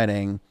Jim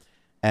wedding.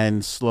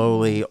 And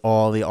slowly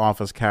all the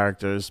Office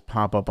characters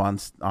pop up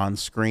on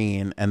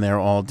screen, and they're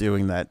all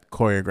doing that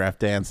choreographed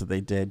dance that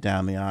they did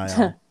down the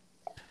aisle.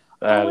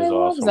 That is I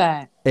love awesome.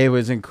 that. It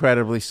was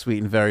incredibly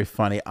sweet and very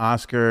funny.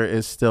 Oscar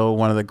is still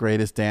one of the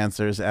greatest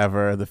dancers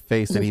ever. The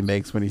face that he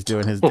makes when he's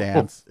doing his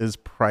dance is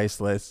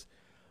priceless.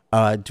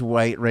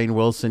 Dwight Rainn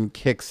Wilson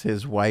kicks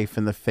his wife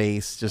in the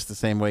face just the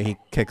same way he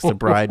kicks the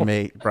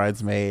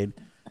bridesmaid.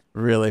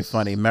 Really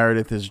funny.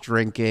 Meredith is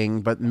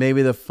drinking, but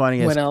maybe the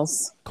funniest What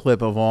else?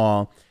 clip of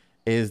all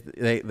is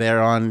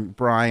they're on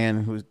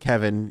Brian, who's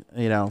Kevin,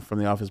 from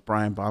The Office,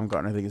 Brian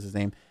Baumgartner, I think is his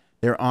name.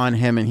 they're on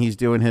him and he's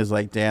doing his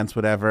like dance,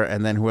 whatever.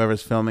 And then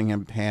whoever's filming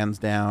him pans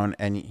down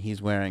and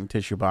he's wearing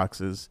tissue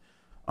boxes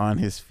on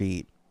his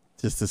feet.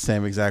 Just the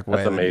same exact way.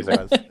 That's amazing.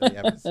 That he was in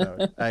the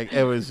episode. Like,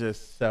 it was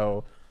just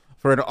so,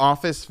 for an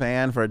Office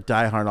fan, for a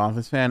diehard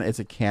Office fan, it's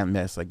a can't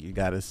miss. Like, you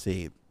got to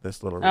see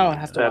this little. Oh, I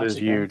have to That watch is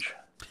it, huge.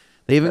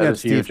 They even That got is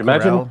Steve huge.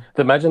 Carell.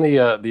 Imagine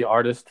the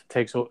artist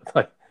takes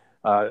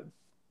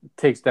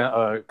takes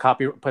down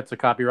puts a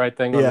copyright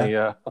thing on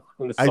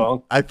the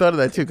song. I thought of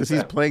that too because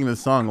he's playing the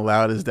song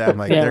loud as that. I'm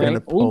like, Yeah, they're gonna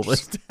right. pull Oops.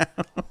 this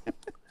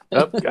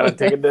down. Gotta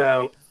take it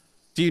down.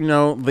 Do you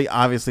know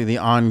obviously the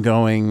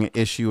ongoing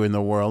issue in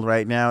the world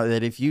right now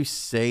that if you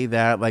say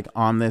that like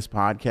on this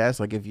podcast,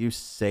 like if you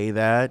say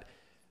that,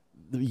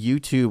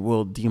 YouTube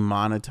will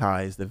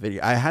demonetize the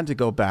video. I had to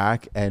go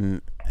back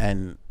and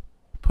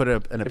put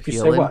an appeal If you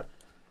say in. what?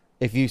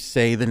 If you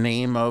say the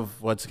name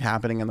of what's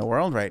happening in the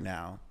world right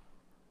now,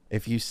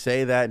 if you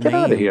say that Get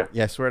name, outta here.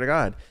 yeah, swear to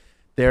God,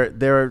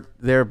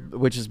 they're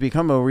which has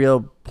become a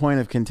real point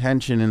of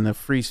contention in the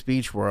free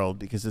speech world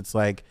because it's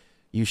like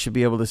you should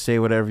be able to say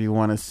whatever you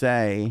want to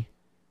say.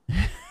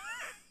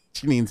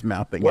 Janine's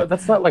mouthing Well, it.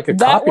 that's not like a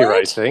That copyright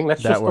word? thing.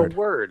 That's That just word. a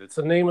word. It's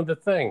the name of the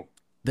thing.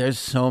 There's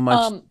so much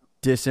Um,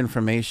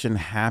 disinformation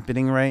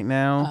happening right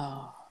now.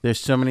 Oh, There's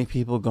so many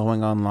people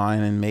going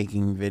online and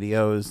making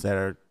videos that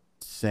are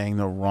saying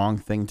the wrong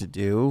thing to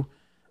do,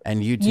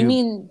 and YouTube. you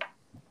mean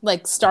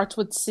like starts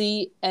with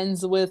C,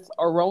 ends with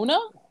Arona?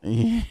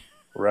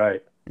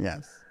 Right.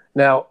 Yes.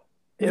 Now,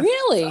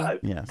 Really?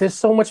 Yes. there's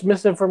so much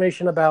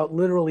misinformation about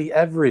literally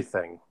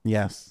everything.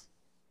 Yes.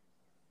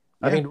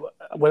 I Yeah.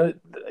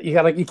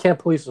 mean, you can't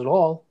police it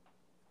all.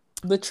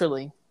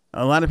 Literally.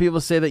 A lot of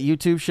people say that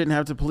YouTube shouldn't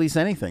have to police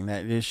anything.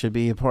 That it should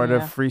be a part Yeah.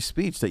 of free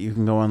speech that you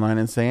can go online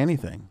and say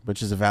anything,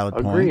 which is a valid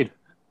point. Agreed.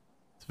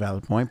 It's a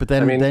valid point. But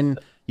then, I mean- then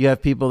you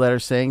have people that are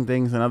saying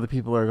things, and other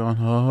people are going,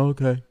 "Oh,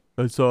 okay,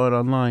 I saw it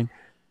online,"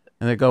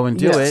 and they go and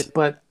do Yes, it,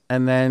 but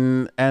and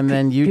then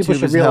YouTube people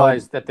should is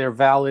realize held. that they're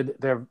valid.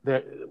 They're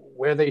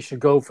where they should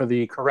go for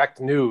the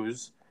correct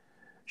news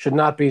should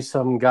not be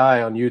some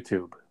guy on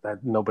YouTube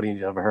that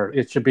nobody ever heard.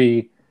 It should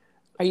be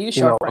Are you you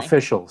sure, know Frank? But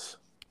officials.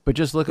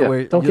 just look Yeah, at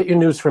where. don't get your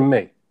news from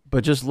me.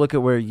 But just look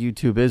at where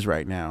YouTube is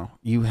right now.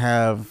 You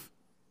have,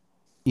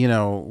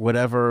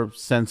 whatever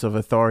sense of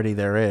authority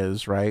there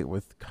is, right?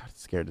 With God,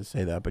 scared to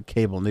say that, but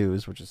cable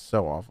news, which is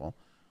so awful.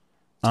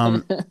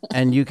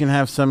 And you can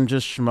have some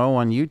just schmo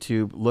on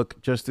YouTube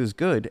look just as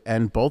good,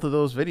 and both of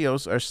those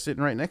videos are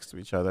sitting right next to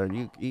each other,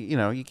 and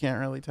you can't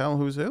really tell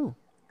who's who.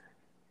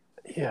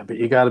 Yeah, but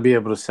you got to be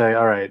able to say,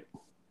 all right,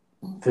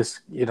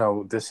 this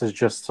is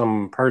just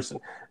some person.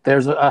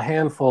 There's a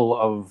handful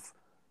of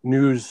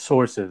news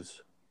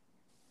sources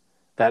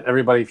that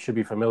everybody should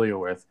be familiar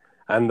with,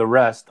 and the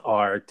rest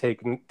are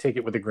take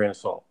it with a grain of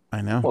salt.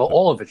 I know. Well,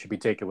 all of it should be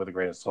taken with a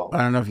grain of salt. I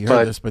don't know if you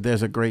heard this, but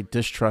there's a great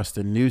distrust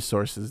in news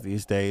sources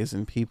these days,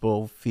 and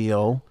people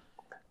feel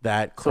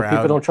that So crowd.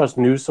 people don't trust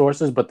news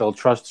sources, but they'll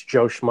trust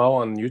Joe Schmo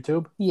on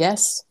YouTube?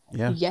 Yes.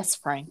 Yeah. Yes,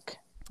 Frank.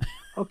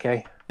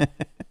 Okay.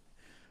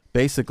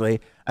 Basically,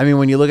 I mean,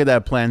 when you look at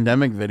that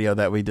pandemic video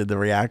that we did the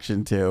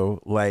reaction to,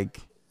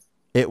 like,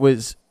 it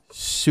was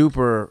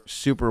super,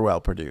 super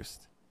well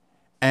produced.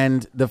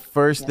 And the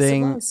first Yes, it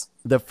thing, was.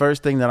 the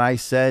first thing that I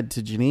said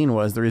to Janine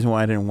was the reason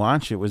why I didn't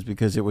watch it was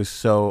because it was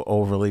so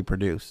overly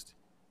produced,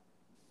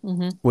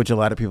 which a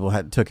lot of people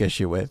took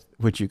issue with,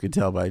 which you could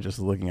tell by just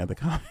looking at the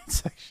comment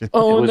section.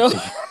 Oh, It no.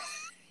 was-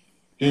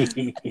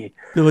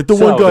 They're like, the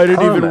So, one guy the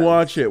didn't even comments.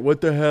 watch it. What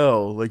the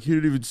hell? Like, he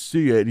didn't even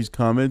see it. He's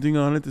commenting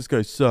on it. This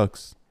guy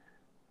sucks.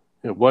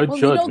 Yeah, why Well,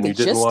 you judge know when the you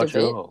didn't gist watch of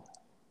it it. all?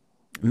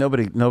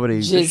 Nobody,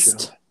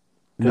 Just.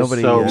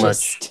 nobody. so much-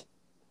 Just.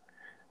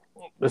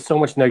 There's so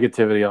much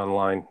negativity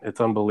online. It's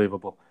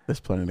unbelievable. There's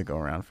plenty to go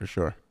around for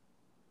sure.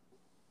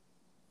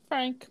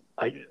 Frank,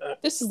 I,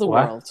 this is the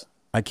What? world.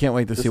 I can't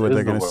wait to This see what is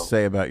they're the going to world.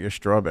 say about your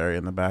strawberry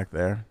in the back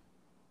there.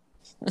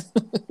 yeah,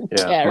 my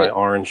Carrot.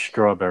 orange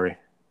strawberry.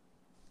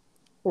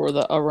 Or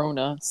the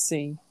Arona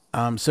C. So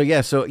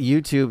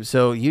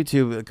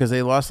YouTube, because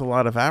they lost a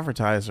lot of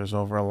advertisers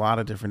over a lot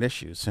of different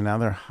issues. So now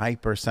they're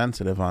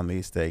hypersensitive on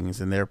these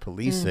things, and they're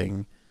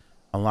policing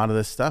a lot of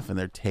this stuff, and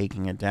they're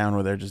taking it down,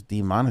 or they're just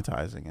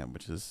demonetizing it,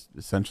 which is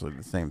essentially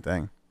the same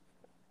thing.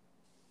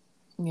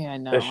 Yeah,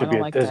 no, There I should don't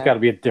be. like There's that. got to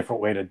be a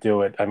different way to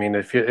do it. I mean,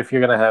 if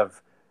you're gonna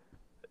have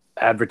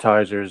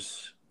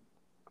advertisers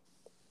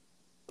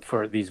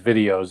for these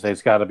videos,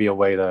 there's got to be a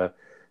way to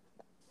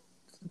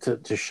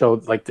show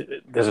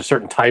there's a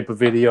certain type of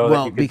video. that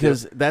Well, you could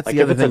because do. that's Like,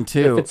 the if other it's thing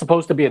too. If it's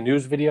supposed to be a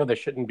news video, there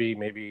shouldn't be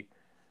maybe.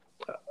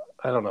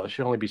 I don't know. There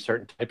should only be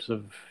certain types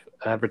of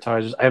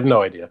advertisers. I have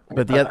no idea.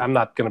 But the I'm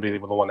not going to be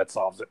the one that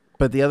solves it.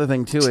 But the other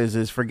thing too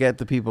is forget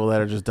the people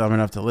that are just dumb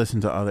enough to listen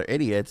to other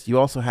idiots. You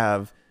also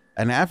have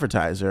an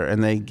advertiser,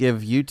 and they give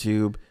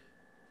YouTube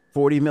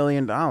 $40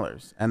 million,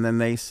 and then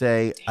they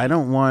say, I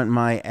don't want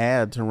my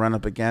ad to run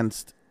up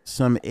against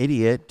some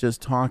idiot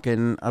just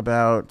talking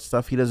about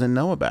stuff he doesn't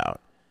know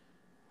about.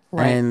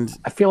 Right. And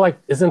I feel like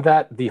isn't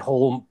that the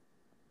whole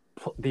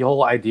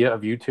idea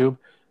of YouTube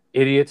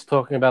idiots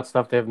talking about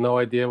stuff they have no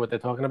idea what they're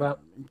talking about.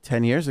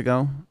 10 years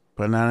ago,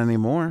 but not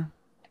anymore.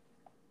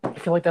 I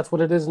feel like that's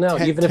what it is now.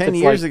 Even if 10 it's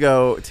years like,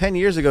 ago, 10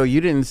 years ago,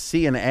 you didn't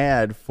see an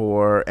ad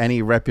for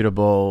any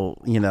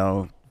reputable,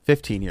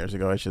 15 years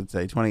ago, I should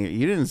say, 20.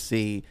 You didn't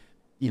see,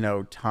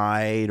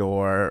 Tide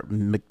or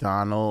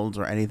McDonald's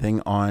or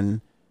anything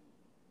on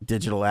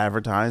digital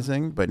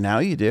advertising, but now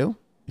you do.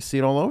 You see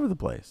it all over the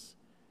place.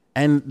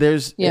 And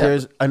there's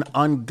an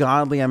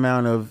ungodly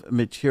amount of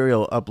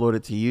material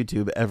uploaded to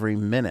YouTube every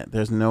minute.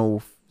 There's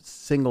no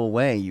single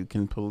way you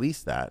can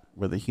police that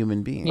with a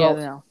human being. Yeah,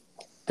 no.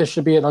 There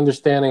should be an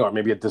understanding or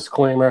maybe a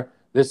disclaimer.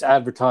 This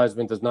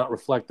advertisement does not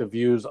reflect the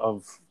views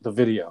of the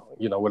video,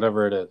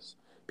 whatever it is.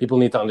 People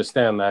need to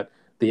understand that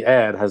the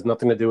ad has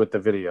nothing to do with the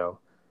video.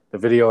 The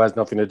video has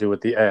nothing to do with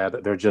the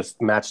ad. They're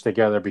just matched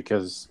together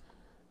because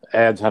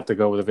ads have to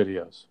go with the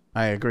videos.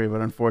 I agree,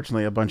 but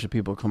unfortunately, a bunch of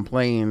people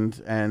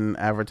complained, and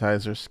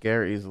advertisers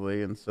scare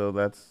easily, and so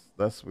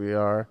that's we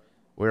are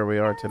where we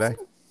are today.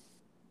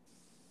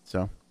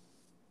 So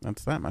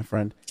that's that, my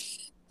friend.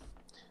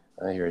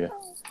 I hear you.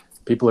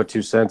 People are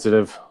too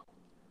sensitive,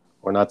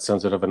 or not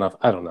sensitive enough.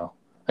 I don't know.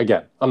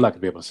 Again, I'm not going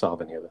to be able to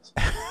solve any of this.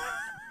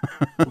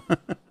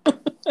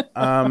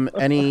 What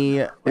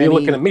are you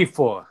looking at me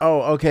for?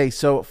 Oh, okay.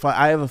 So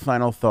I have a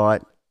final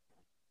thought.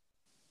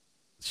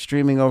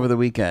 Streaming over the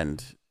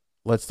weekend.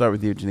 Let's start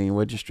with you, Janine.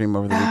 What'd you stream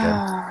over the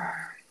weekend?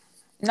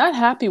 Not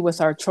happy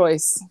with our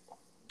choice.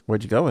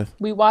 Where'd you go with?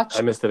 We watched.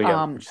 I missed it again.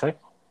 What'd you say?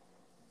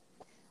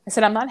 I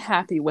said I'm not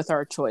happy with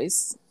our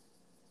choice.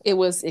 It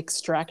was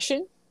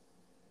Extraction.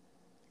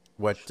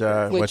 What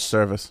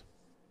service?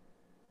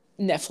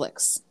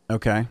 Netflix.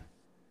 Okay.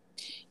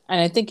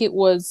 And I think it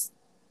was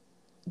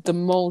the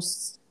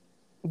most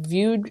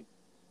viewed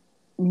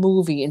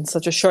movie in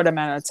such a short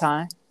amount of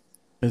time.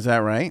 Is that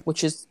right?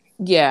 Which is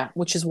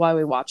why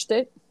we watched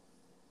it.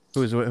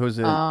 Who's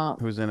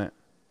in it?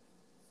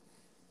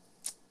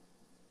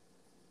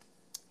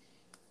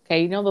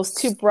 Okay, those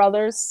two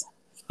brothers.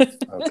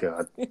 Oh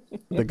God.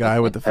 The guy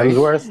with the face.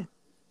 Hemsworth.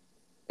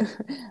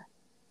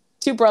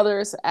 Two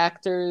brothers,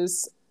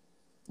 actors.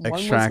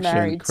 Extraction. One was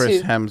married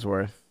Chris to...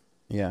 Hemsworth.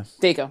 Yes.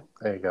 There you go.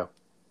 There you go.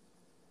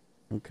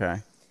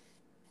 Okay.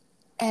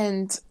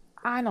 And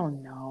I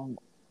don't know.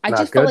 I Not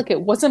just good? felt like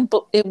it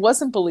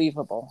wasn't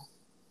believable.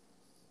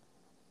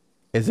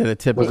 Is it a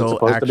typical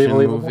supposed to be action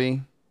believable?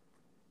 movie?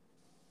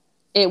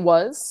 It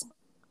was.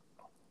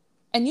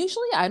 And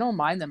usually I don't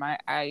mind them.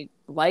 I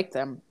like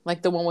them.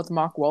 Like the one with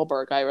Mark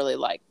Wahlberg, I really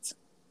liked.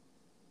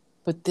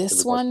 But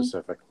this one,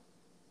 specific.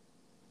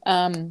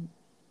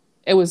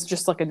 it was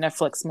just like a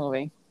Netflix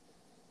movie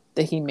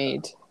that he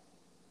made.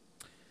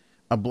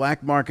 A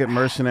black market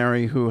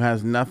mercenary who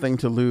has nothing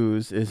to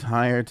lose is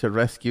hired to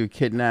rescue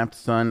kidnapped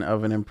son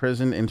of an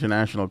imprisoned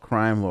international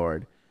crime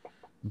lord.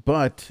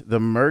 But the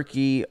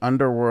murky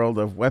underworld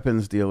of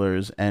weapons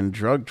dealers and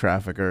drug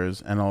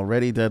traffickers, an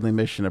already deadly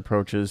mission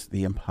approaches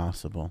the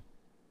impossible.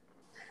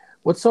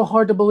 What's so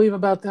hard to believe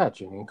about that,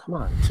 Janine? Come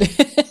on.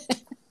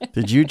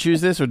 Did you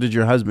choose this or did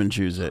your husband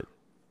choose it?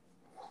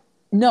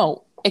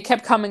 No, it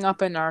kept coming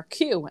up in our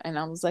queue, and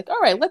I was like, all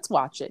right, let's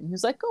watch it. And he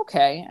was like,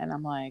 okay. And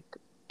I'm like,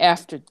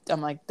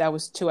 that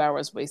was 2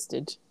 hours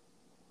wasted.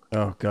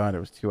 Oh, God, it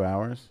was 2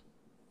 hours?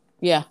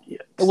 Yeah.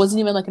 Yes. It wasn't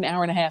even like an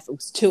hour and a half. It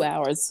was 2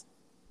 hours.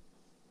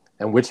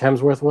 And which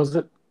Hemsworth was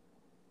it?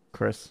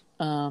 Chris.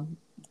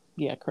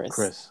 Yeah, Chris.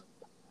 Chris.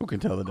 Who can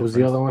tell the difference?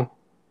 Who's the other one?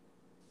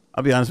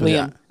 I'll be honest with you.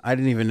 Liam. I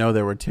didn't even know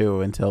there were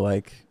two until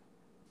like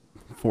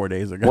 4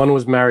 days ago. One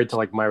was married to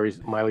like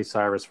Miley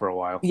Cyrus for a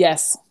while.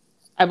 Yes.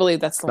 I believe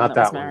that's the one Not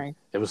that was that married. one.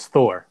 It was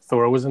Thor.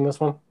 Thor was in this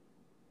one?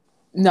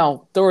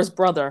 No, Thor's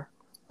brother.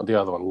 Or the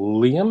other one?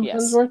 Liam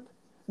Yes. Hemsworth?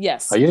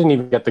 Yes. Oh, you didn't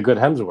even get the good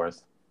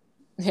Hemsworth.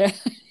 Yeah.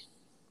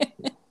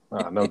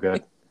 Oh, no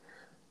good.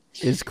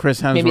 Is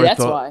Chris Hemsworth? Maybe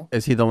that's why.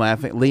 Is he the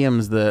laughing?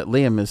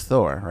 Liam is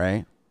Thor,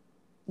 right?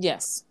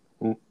 Yes.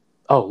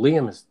 Oh,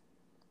 Liam is.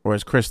 Or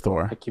is Chris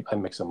Thor? I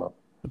mix them up.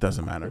 It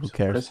doesn't matter. Who Chris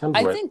cares?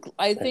 Hemsworth.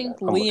 I think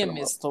I'm looking him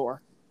Liam is up.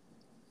 Thor.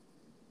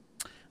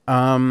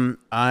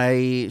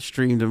 I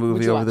streamed a movie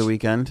What'd you over the watch?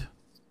 weekend.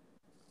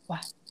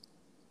 What?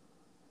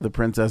 The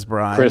Princess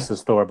Bride. Chris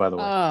is Thor, by the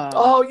way.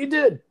 Oh, you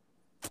did.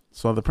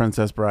 Saw The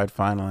Princess Bride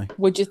finally.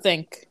 What'd you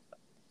think?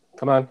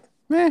 Come on.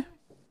 Eh.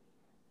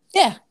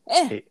 Yeah.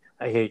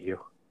 I hate you.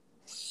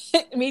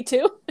 Me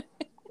too.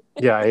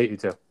 Yeah, I hate you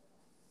too.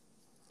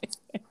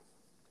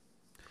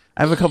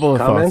 I have a couple of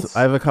Comments? thoughts.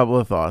 I have a couple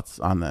of thoughts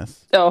on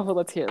this. Oh,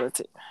 let's hear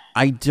it.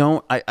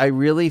 I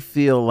really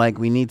feel like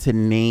we need to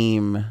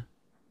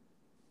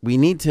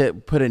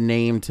put a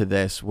name to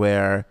this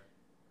where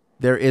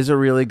there is a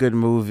really good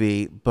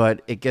movie,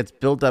 but it gets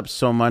built up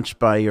so much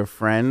by your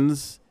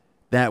friends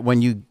that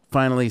when you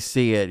finally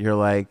see it, you're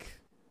like,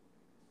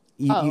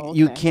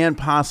 you can't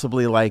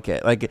possibly like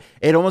it. Like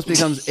it almost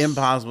becomes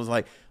impossible.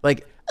 It's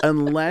like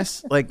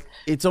unless like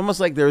it's almost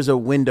like there's a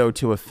window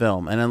to a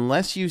film, and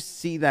unless you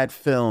see that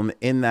film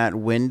in that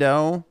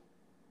window,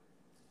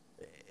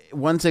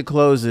 once it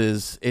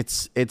closes,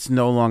 it's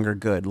no longer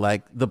good.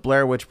 Like the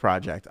Blair Witch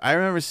Project. I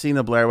remember seeing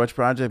the Blair Witch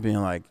Project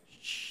being like,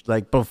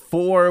 like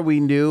before we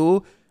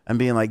knew and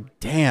being like,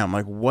 damn,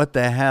 like what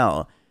the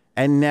hell?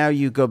 And now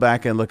you go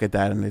back and look at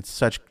that and it's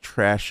such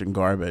trash and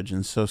garbage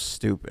and so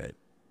stupid.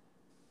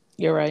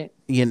 You're right.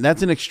 Yeah,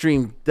 that's an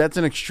extreme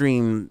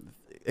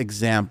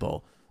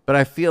example. But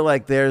I feel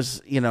like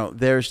there's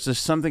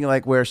just something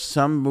like where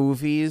some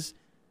movies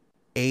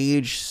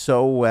age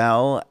so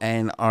well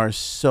and are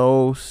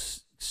so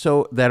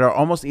that are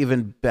almost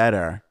even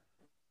better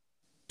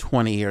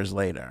 20 years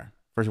later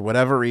for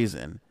whatever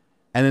reason.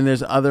 And then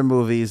there's other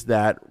movies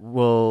that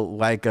will,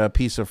 like a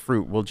piece of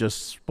fruit, will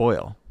just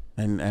spoil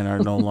and are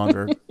no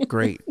longer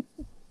great,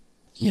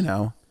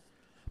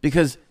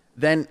 because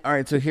then, all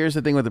right, so here's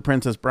the thing with The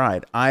Princess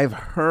Bride. I've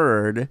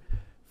heard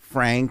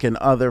Frank and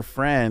other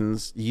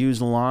friends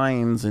use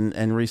lines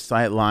and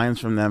recite lines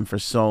from them for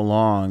so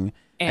long.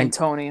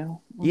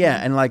 Antonio. Yeah,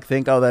 and like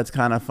think, oh, that's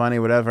kind of funny,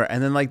 whatever.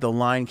 And then like the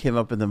line came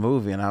up in the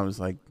movie and I was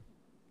like,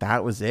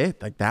 that was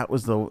it? Like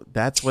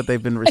that's what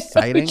they've been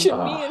reciting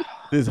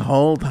this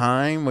whole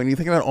time? When you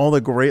think about all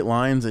the great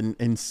lines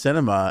in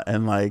cinema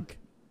and like...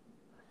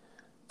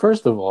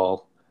 First of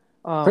all,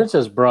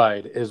 Princess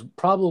Bride is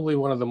probably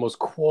one of the most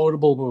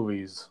quotable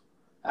movies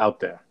out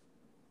there.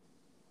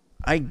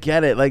 I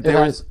get it. Like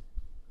there's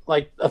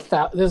like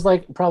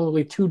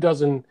probably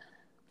 24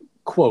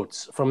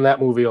 quotes from that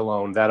movie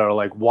alone that are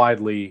like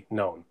widely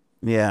known.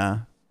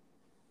 Yeah.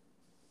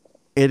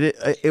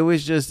 It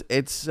was just,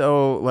 it's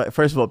so like,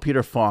 first of all,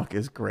 Peter Falk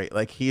is great.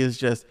 Like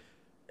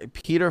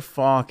Peter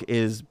Falk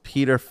is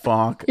Peter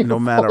Falk no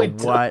matter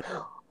what.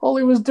 All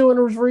he was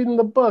doing was reading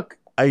the book.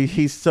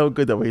 He's so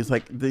good though. He's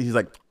like, and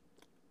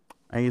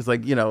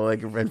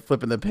and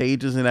flipping the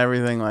pages and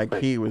everything. Like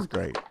he was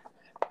great.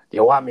 Do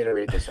you want me to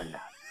read this or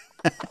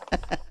not?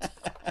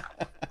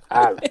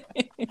 All right.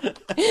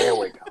 There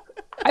we go.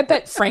 I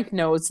bet Frank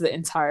knows the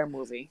entire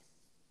movie.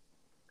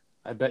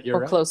 I bet you're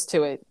right. Close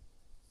to it.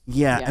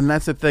 Yeah, and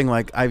that's the thing.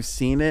 Like, I've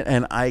seen it,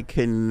 and I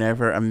can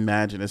never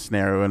imagine a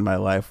scenario in my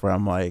life where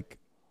I'm like,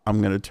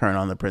 I'm going to turn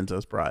on The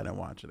Princess Bride and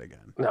watch it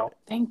again. No.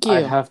 Thank you.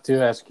 I have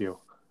to ask you,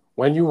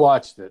 when you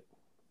watched it,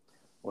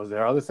 was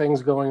there other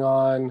things going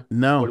on?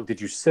 No. Or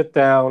did you sit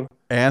down?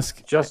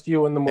 Ask. Just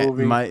you in the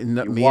movie?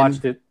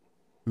 Watched it?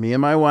 Me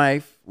and my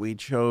wife, we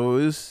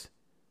chose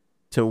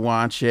to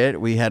watch it.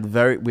 We have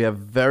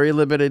very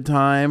limited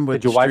time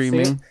with streaming. Did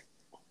your wife see it?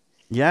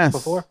 Yes.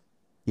 Before?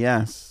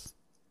 Yes.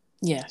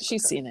 Yeah,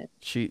 she's seen it.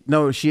 She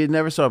had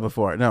never saw it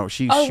before. No,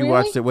 she really?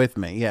 watched it with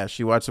me. Yeah,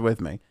 she watched it with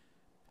me.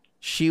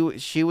 She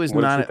was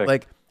not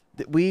like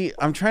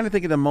I'm trying to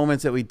think of the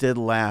moments that we did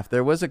laugh.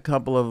 There was a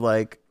couple of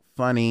like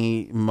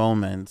funny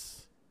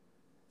moments.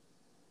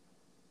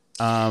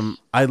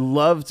 I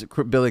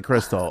loved Billy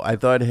Crystal. I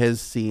thought his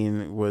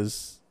scene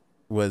was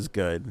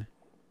good.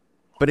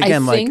 But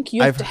again, I think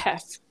you have to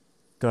have.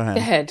 Go ahead.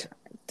 Go ahead.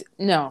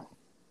 No,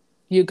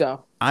 you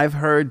go. I've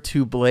heard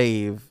To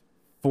Blave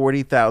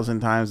 40,000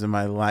 times in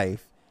my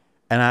life,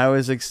 and I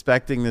was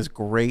expecting this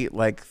great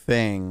like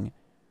thing,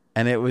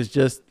 and it was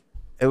just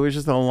a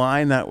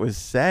line that was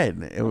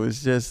said. It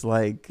was just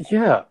like,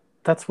 yeah,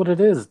 that's what it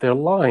is. They're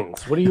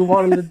lines. What do you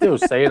want them to do?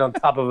 Say it on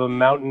top of a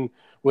mountain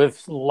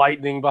with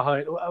lightning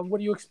behind?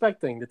 What are you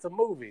expecting? It's a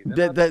movie.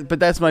 But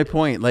that's my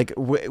point. Like,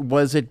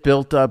 was it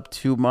built up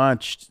too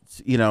much?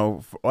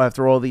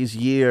 After all these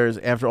years,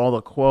 after all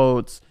the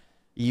quotes,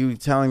 you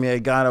telling me I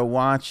gotta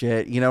watch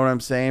it. You know what I'm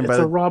saying? It's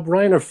a Rob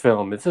Reiner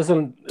film. This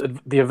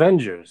isn't the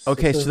Avengers.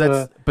 Okay,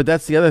 but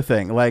that's the other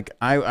thing. Like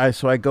I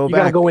go back. You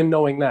gotta go in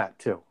knowing that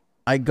too.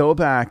 I go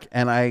back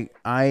and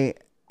I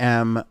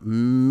am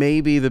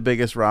maybe the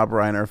biggest Rob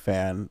Reiner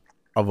fan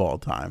of all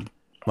time.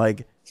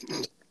 Like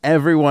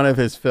every one of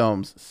his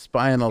films,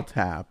 Spinal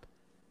Tap.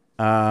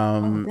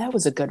 That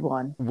was a good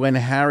one. When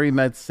Harry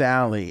Met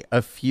Sally,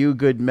 A Few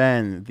Good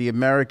Men, The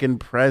American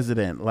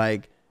President.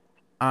 Like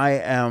I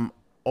am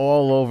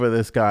all over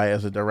this guy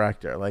as a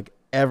director. Like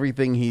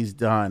everything he's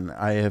done,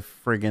 I have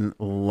friggin'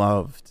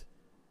 loved.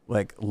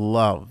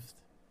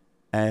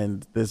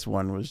 And this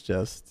one was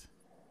just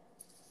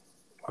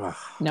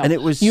no. And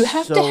it was you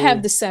have to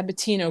have the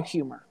Sabatino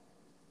humor,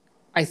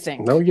 I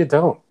think. No, you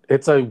don't.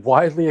 It's a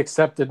widely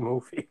accepted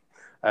movie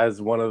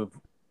as one of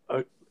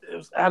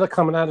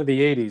coming out of the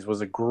 80s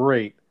was a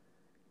great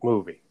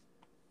movie.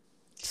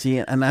 See,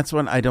 and that's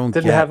when I don't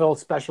didn't have all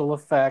special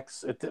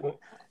effects.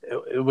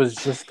 It was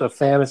just a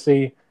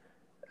fantasy,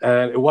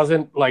 and it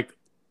wasn't like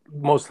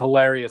most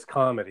hilarious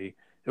comedy.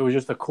 It was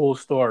just a cool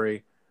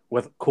story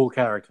with cool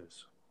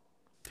characters.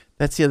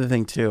 That's the other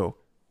thing too.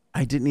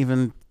 I didn't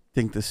even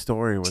think the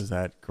story was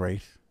that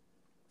great.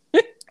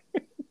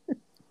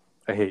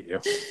 I hate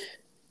you.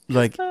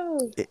 Like,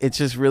 it's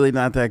just really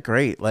not that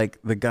great. Like,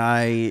 the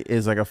guy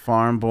is like a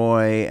farm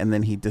boy, and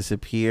then he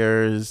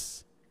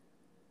disappears,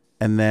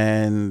 and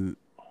then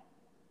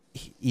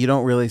you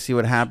don't really see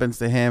what happens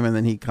to him, and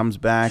then he comes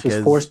back.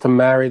 She's forced to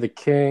marry the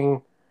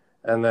king,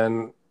 and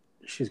then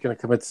she's going to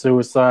commit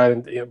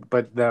suicide.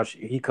 But now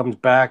he comes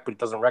back, but he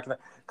doesn't recognize.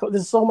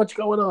 There's so much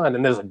going on,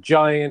 and there's a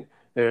giant.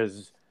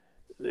 There's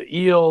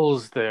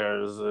eels.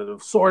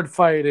 There's sword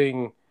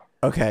fighting.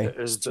 Okay,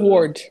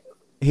 sword.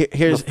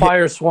 Here's the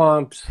fire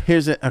swamps.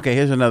 Here's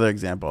another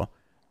example.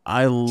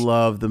 I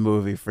love the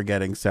movie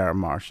Forgetting Sarah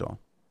Marshall.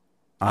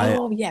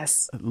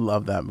 Yes.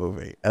 Love that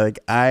movie. Like,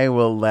 I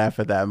will laugh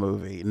at that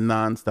movie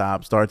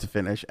nonstop, start to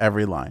finish,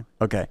 every line.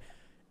 Okay.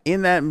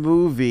 In that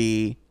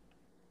movie,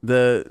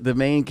 the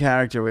main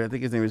character, I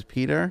think his name is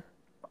Peter,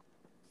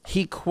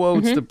 he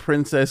quotes The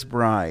Princess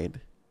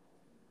Bride,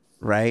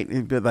 right?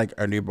 He'd be like,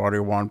 anybody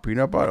want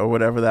peanut butter? Or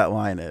whatever that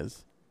line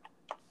is.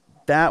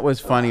 That was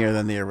funnier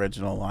than the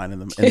original line in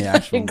the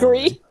actual I agree.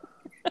 movie.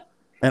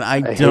 And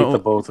I hate the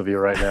both of you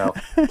right now.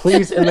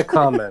 Please, in the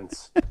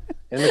comments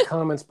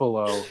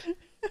below,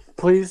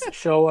 please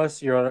show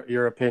us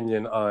your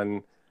opinion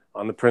on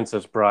The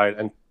Princess Bride,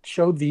 and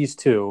show these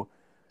two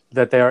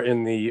that they are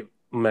in the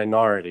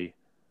minority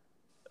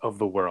of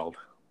the world.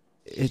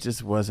 It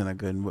just wasn't a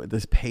good movie.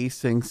 This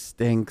pacing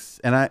stinks,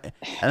 and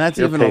that's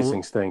Your even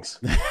pacing stinks.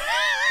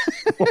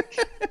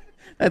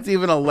 That's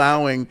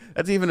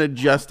even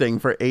adjusting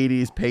for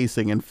 80s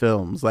pacing in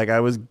films. Like, I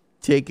was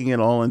taking it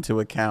all into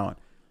account.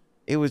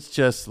 It was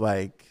just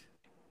like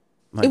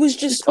it was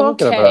just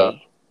talking okay. about?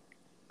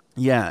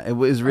 Yeah, it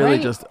was really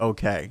Right. just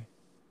okay.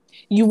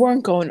 You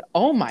weren't going,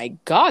 oh my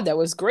God, that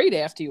was great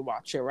after you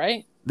watch it,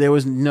 right? There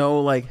was no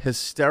like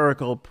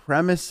hysterical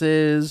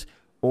premises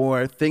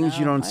or things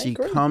you don't I see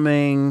agree.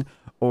 coming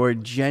or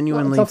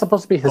genuinely It's not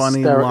supposed to be funny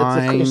hysterical.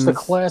 lines. It's a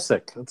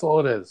classic. That's all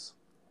it is.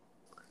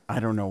 I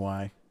don't know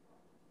why.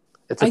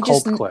 It's a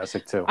cult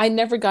classic too. I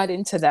never got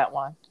into that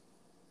one.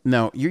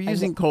 No, you're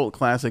using cult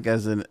classic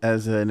as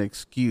an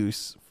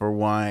excuse for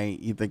why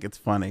you think it's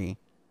funny,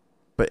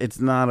 but it's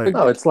not a.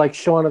 No, it's like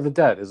Shaun of the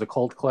Dead is a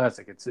cult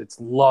classic. It's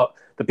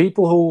the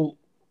people who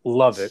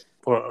love it,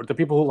 or the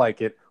people who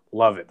like it,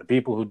 love it. The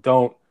people who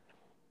don't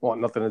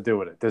want nothing to do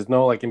with it. There's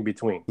no like in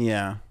between.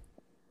 Yeah.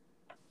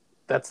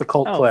 That's the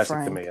cult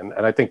classic to me, and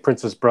I think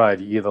Princess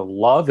Bride, you either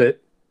love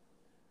it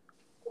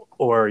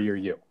or you're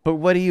you. But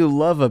what do you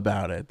love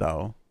about it,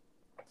 though?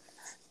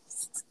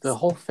 The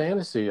whole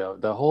fantasy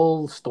of the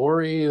whole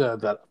story,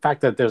 the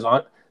fact that there's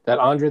that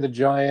Andre the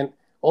Giant,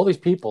 all these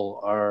people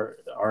are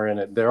in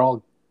it. They're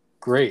all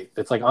great.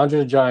 It's like Andre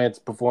the Giant's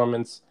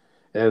performance.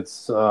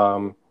 It's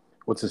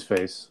what's his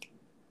face?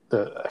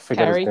 I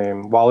forget Harry? his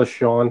name. Wallace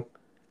Shawn.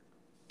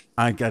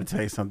 I gotta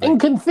tell you something.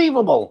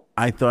 Inconceivable.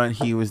 I thought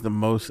he was the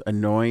most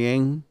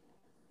annoying.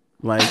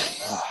 Like,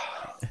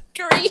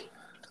 Great.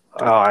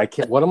 Oh, I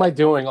can't. What am I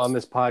doing on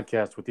this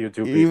podcast with you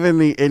two people? even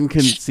the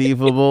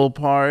inconceivable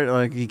part,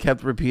 like he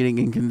kept repeating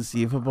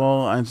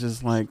inconceivable. I'm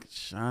just like,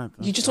 shut.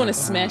 You just want to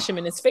smash him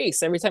in his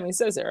face every time he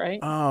says it, right?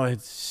 Oh,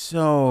 it's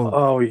so.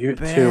 Oh, you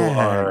bad. two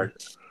are.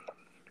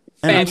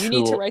 Fam, you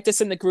need to write this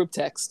in the group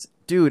text.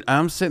 Dude,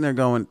 I'm sitting there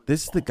going,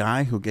 this is the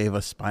guy who gave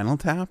us Spinal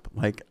Tap?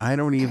 Like, I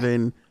don't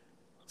even.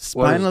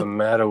 What is the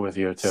matter with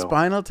you two?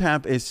 Spinal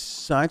Tap is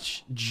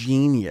such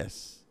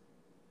genius.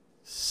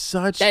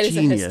 Such That is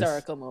genius. a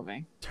historical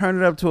movie. Turn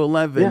it up to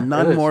 11. Yeah,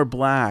 None it more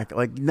black.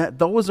 Like,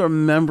 those are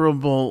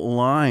memorable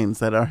lines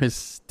that are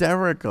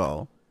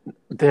hysterical.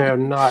 They're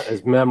not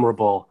as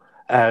memorable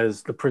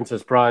as the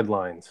Princess Bride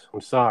lines. I'm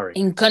sorry.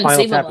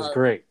 Spinal Tap is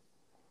great,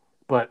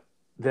 but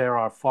there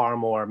are far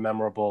more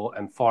memorable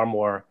and far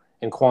more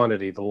in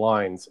quantity the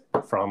lines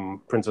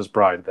from Princess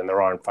Bride than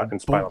there are in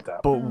Spinal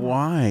Tap. But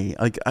why?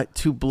 Like,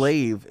 To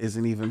Blave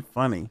isn't even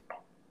funny.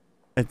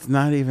 It's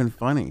not even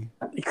funny.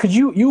 Because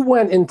you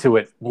went into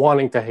it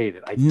wanting to hate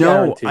it. No,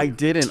 guarantee I you.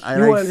 didn't.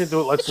 You went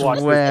into it. Let's watch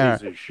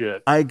this piece of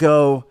shit.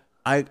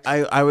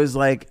 I was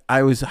like,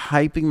 I was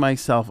hyping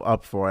myself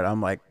up for it.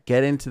 I'm like,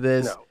 get into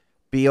this,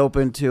 be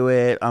open to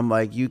it. I'm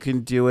like, you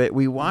can do it.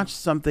 We watched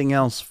something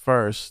else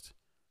first.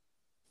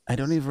 I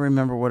don't even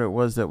remember what it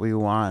was that we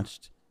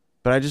watched,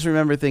 but I just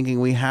remember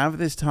thinking, we have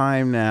this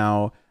time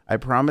now. I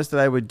promised that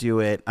I would do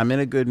it. I'm in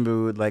a good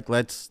mood.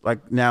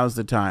 Now's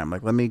the time.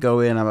 Like, let me go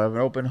in. I have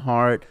an open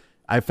heart.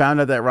 I found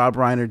out that Rob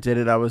Reiner did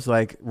it. I was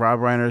like,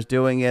 Rob Reiner's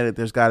doing it.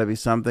 There's got to be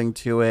something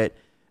to it.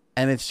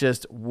 And it's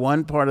just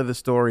one part of the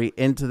story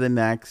into the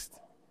next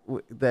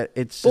that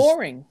it's just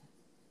boring.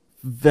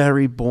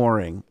 Very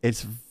boring.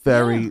 It's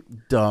very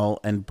dull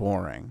and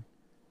boring.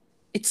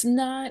 It's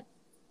not,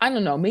 I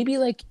don't know, maybe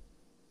like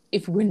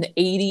if we're in the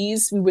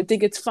 80s, we would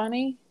think it's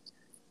funny.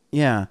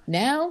 Yeah.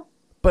 Now?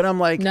 But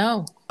I'm like,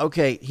 no.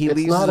 Okay, he It's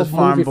leaves not as a a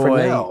farm movie for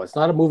boy. now. It's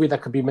not a movie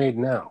that could be made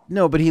now.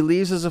 No, but he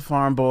leaves as a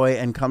farm boy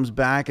and comes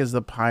back as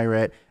the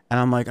pirate. And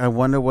I'm like, I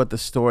wonder what the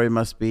story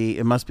must be.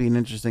 It must be an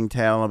interesting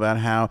tale about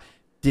how,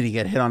 did he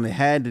get hit on the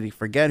head? Did he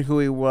forget who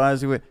he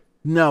was?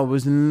 No, it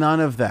was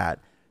none of that.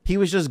 He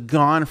was just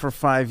gone for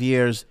 5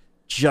 years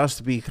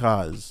just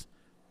because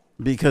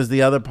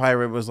the other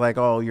pirate was like,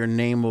 oh, your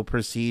name will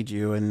precede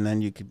you, and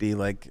then you could be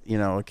like,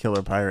 a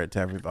killer pirate to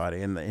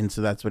everybody. And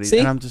so that's what he. See?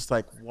 And I'm just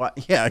like,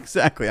 what? Yeah,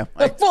 exactly. I'm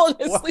like, I'm falling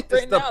what asleep is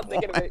right the now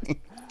thinking of it. point?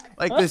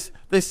 Like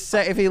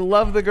if he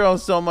loved the girl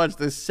so much,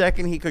 the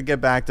second he could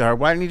get back to her,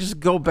 why didn't he just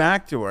go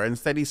back to her?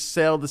 Instead, he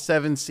sailed the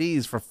 7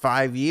 seas for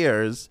 5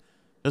 years,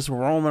 just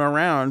roaming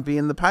around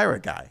being the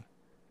pirate guy.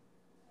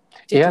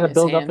 He had to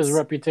build up his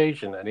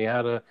reputation, and he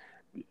had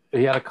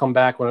to come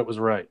back when it was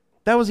right.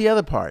 That was the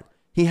other part.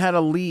 He had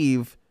to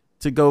leave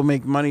to go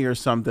make money or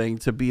something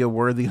to be a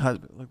worthy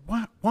husband. Like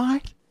what?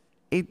 What?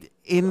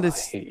 In the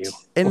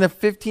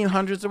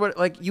 1500s or what?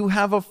 Like you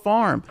have a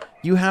farm,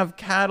 you have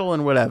cattle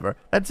and whatever.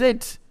 That's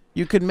it.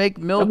 You could make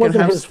milk and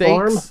have steaks,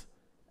 farm.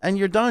 And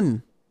you're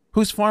done.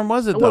 Whose farm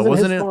was it though?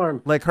 Wasn't it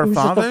farm. Like her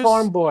father's? Just a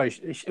farm boy.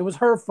 It was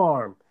her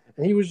farm,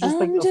 and he was just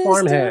like a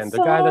farmhand, the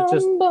guy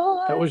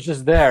that was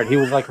just there. He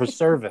was like her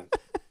servant.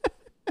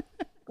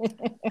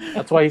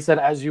 That's why he said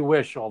 "as you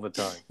wish" all the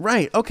time.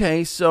 Right.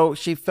 Okay. So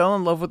she fell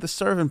in love with the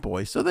servant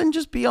boy. So then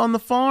just be on the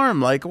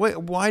farm. Like,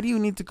 why do you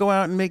need to go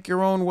out and make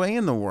your own way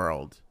in the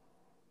world?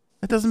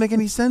 That doesn't make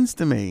any sense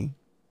to me.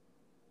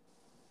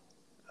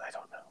 I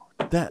don't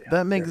know.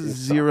 That makes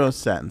zero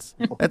sense.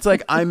 It's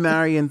like I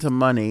marry into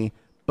money,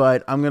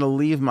 but I'm gonna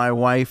leave my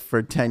wife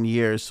for 10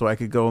 years so I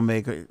could go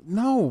make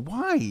no.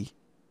 Why?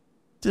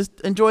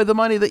 Just enjoy the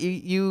money that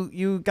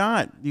you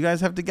got. You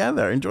guys have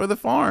together. Enjoy the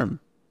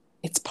farm.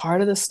 It's part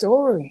of the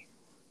story.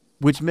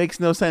 Which makes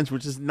no sense,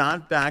 which is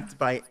not backed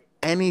by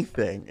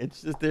anything.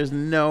 It's just there's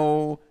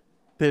no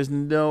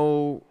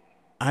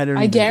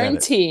I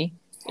guarantee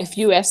if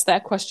you ask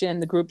that question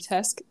in the group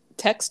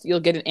text, you'll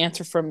get an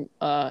answer from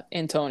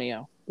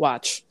Antonio.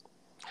 Watch.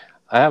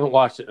 I haven't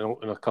watched it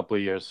in a couple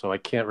of years, so I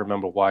can't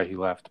remember why he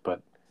left,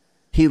 but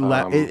he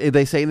left.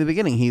 They say in the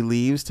beginning he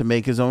leaves to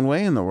make his own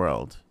way in the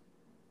world.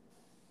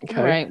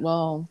 Okay. Right.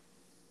 Well,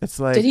 it's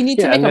like, did he need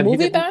to make a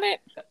movie about it?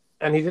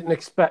 And he didn't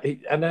expect.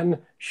 And then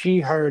she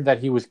heard that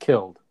he was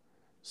killed,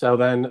 so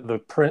then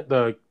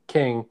the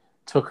king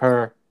took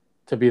her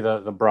to be the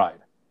bride.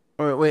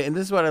 Wait, and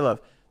this is what I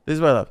love.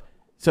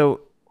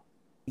 So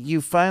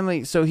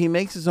so he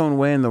makes his own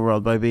way in the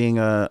world by being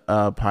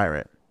a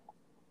pirate.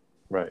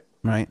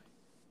 Right.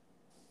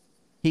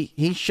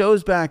 He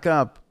shows back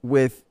up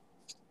with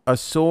a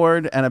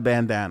sword and a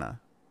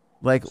bandana.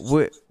 Like,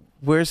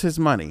 where's his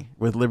money?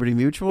 With Liberty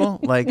Mutual?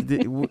 Like,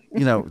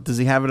 does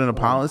he have it in a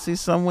policy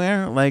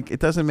somewhere? Like, it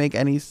doesn't make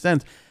any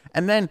sense.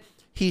 And then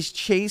he's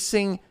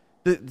chasing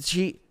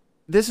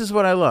this is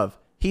what I love.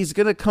 He's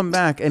going to come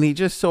back, and he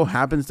just so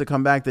happens to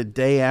come back the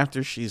day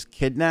after she's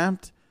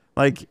kidnapped.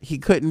 Like, he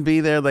couldn't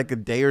be there like a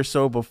day or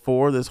so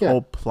before this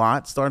whole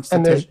plot starts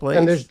to take place.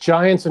 And there's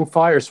giants and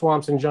fire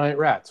swamps and giant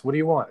rats. What do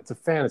you want? It's a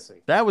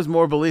fantasy. That was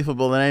more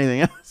believable than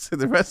anything else.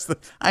 The rest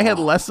I had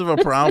less of a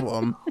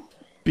problem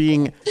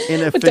being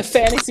in a with the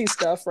fantasy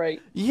stuff,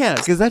 right? Yeah,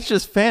 because that's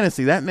just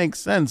fantasy. That makes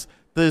sense.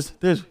 There's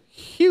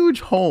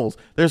huge holes.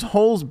 There's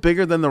holes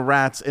bigger than the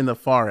rats in the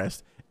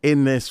forest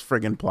in this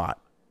friggin'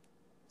 plot.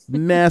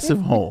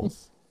 Massive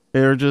holes.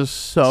 They're just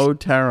so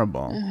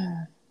terrible.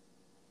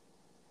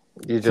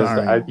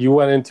 You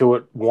went into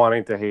it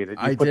wanting to hate it.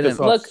 You put this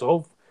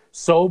off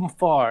so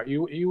far.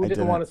 You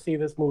didn't want to see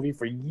this movie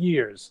for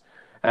years,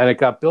 and it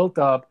got built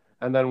up.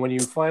 And then when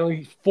you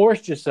finally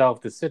forced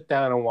yourself to sit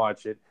down and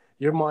watch it,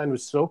 your mind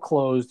was so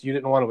closed you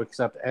didn't want to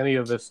accept any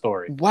of this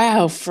story.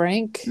 Wow,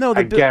 Frank! No,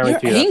 I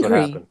guarantee you're that's angry. what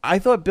happened. I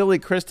thought Billy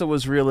Crystal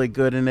was really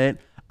good in it.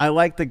 I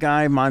like the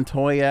guy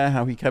Montoya,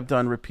 how he kept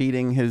on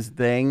repeating his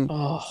thing.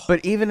 Oh.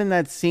 But even in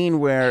that scene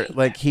where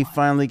like he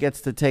finally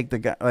gets to take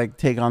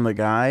on the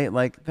guy,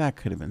 like that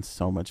could have been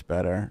so much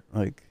better.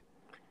 Like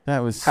that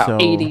was so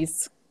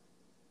 80s.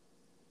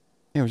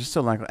 It was just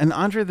so likely. And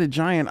Andre the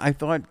Giant, I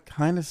thought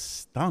kind of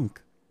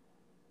stunk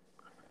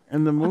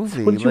in the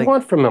movie. What did you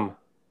want from him?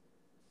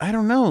 I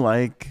don't know.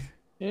 Like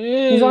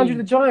he's Andre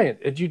the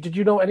Giant. Did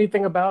you know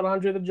anything about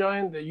Andre the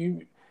Giant?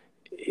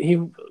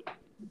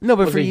 No,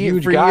 but for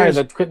years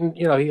that couldn't,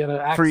 he had an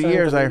accent. For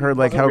years, I heard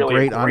like how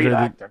really great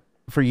Andre.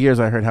 For years,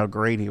 I heard how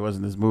great he was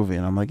in this movie,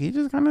 and I'm like, he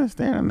just kind of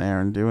standing there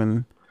and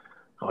doing.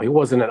 Oh, he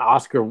wasn't an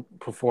Oscar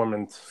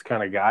performance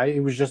kind of guy. He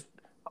was just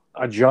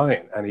a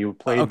giant, and he would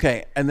play.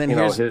 Okay, and then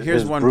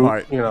here's one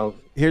part.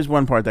 Here's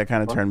one part that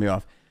kind of turned me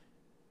off.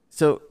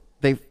 So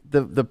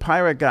the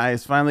pirate guy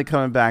is finally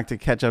coming back to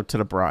catch up to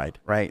the bride,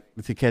 right?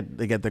 To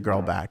get the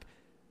girl back.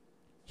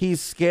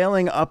 He's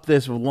scaling up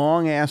this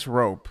long ass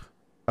rope.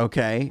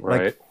 Okay,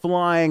 right. Like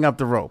flying up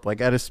the rope,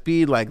 like at a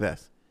speed like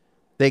this.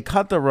 They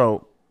cut the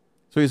rope,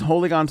 so he's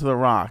holding onto the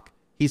rock.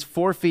 He's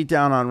 4 feet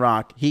down on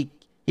rock. He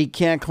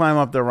can't climb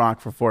up the rock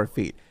for 4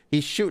 feet.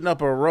 He's shooting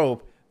up a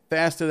rope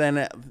faster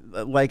than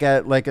like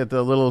at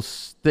the little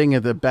thing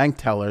at the bank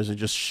tellers. It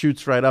just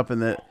shoots right up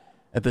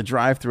at the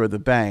drive-through of the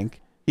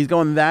bank. He's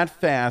going that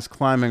fast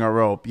climbing a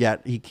rope,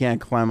 yet he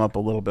can't climb up a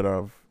little bit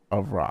of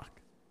rock.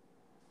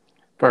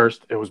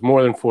 First, it was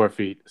more than 4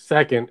 feet.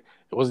 Second,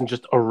 it wasn't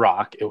just a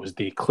rock. It was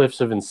the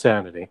cliffs of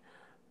insanity.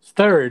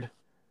 Third,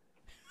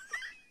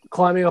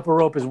 climbing up a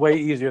rope is way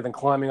easier than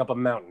climbing up a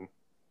mountain.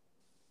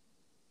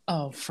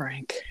 Oh,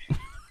 Frank.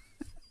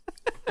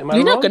 Am I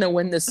You're wrong? not going to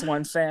win this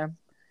one, fam.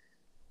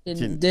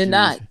 You're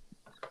not.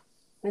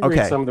 Let me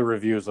read some of the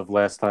reviews of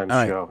last time's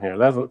show here.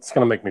 It's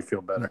going to make me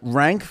feel better.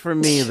 Rank for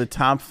me the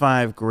top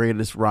 5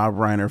 greatest Rob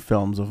Reiner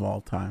films of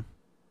all time.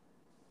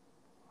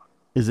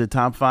 Is it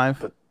top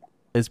 5?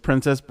 Is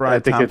Princess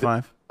Bride top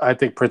 5? I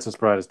think Princess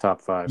Bride is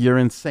top 5. You're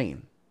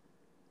insane.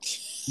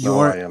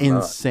 You're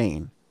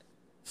insane.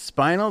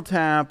 Spinal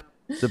Tap,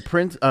 the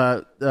Prince.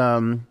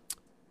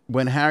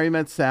 When Harry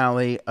Met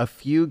Sally, A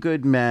Few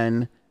Good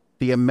Men,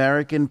 The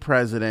American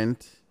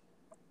President,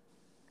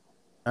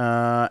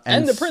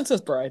 And The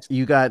Princess Bride.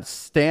 You got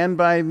Stand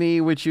By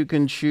Me, which you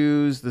can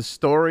choose. The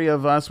Story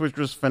of Us, which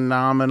was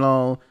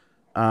phenomenal.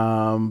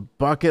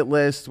 Bucket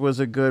List was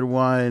a good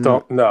one.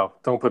 Don't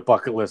put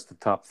Bucket List at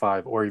top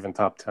 5 or even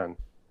top 10.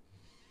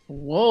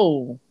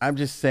 Whoa. I'm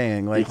just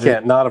saying, like, you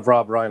can't. Not of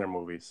Rob Reiner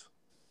movies.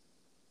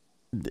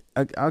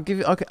 I'll give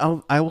you. Okay,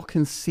 I will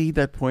concede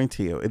that point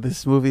to you.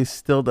 This movie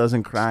still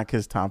doesn't crack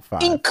his top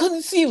 5.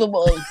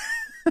 Inconceivable.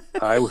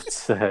 I would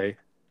say.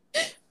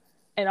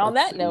 And on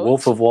that note,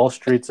 Wolf of Wall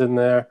Street's in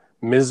there.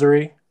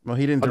 Misery. Well,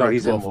 he didn't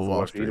direct Wolf of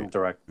Wall Street. He didn't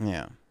direct.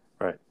 Yeah.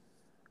 Right.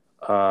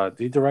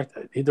 He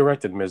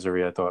directed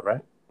Misery, I thought,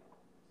 right?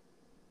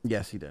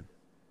 Yes, he did.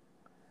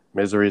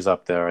 Misery's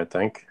up there, I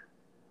think.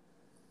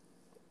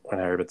 When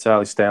Harry Met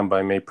Sally, Stand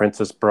By Me,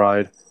 Princess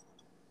Bride.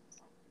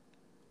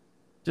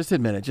 Just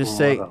admit it. Just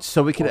say,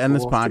 so we can end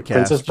this podcast.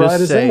 Princess Bride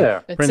just is say in there.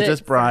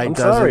 Princess Bride I'm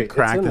doesn't sorry,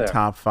 crack it's in the there.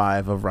 top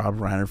 5 of Rob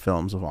Reiner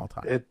films of all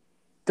time. It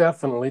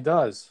definitely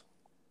does.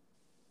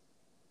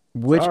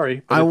 Which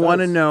Sorry, but I it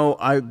want to does. know.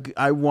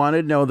 I want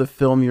to know the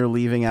film you're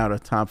leaving out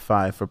of top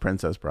 5 for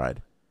Princess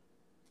Bride.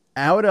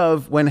 Out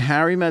of When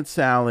Harry Met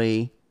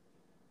Sally,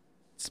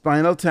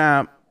 Spinal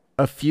Tap,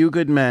 A Few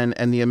Good Men,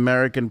 and The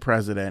American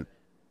President,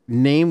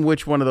 name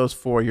which one of those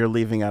 4 you're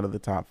leaving out of the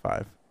top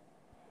 5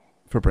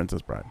 for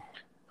Princess Bride.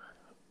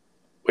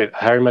 Wait,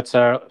 Harry Met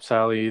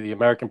Sally, The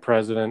American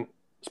President,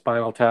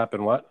 Spinal Tap,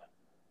 and what?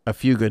 A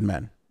Few Good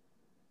Men.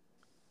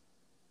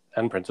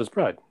 And Princess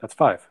Bride. That's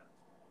 5.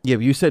 Yeah,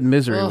 but you said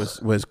Misery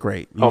was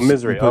great. You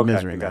Misery. You put Okay,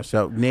 Misery in there. okay.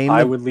 So name.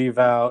 I would leave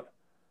out.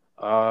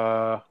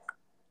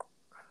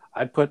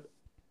 I'd put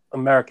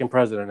American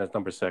President as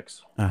number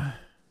 6.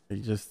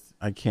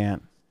 I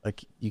can't.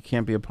 Like, you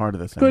can't be a part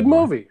of this Good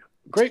anymore. movie.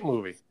 Great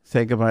movie.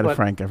 Say goodbye to But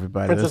Frank,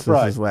 everybody. Princess This is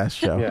Bride. his last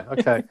show. Yeah,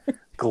 okay.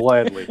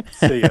 Gladly.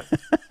 See ya.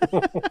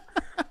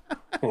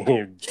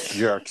 You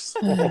jerks.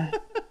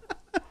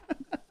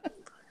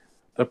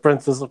 The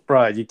Princess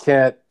Bride. You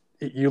can't.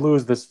 You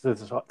lose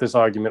this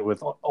argument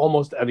with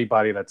almost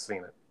anybody that's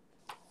seen it.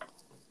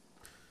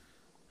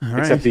 All right.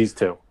 Except these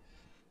two.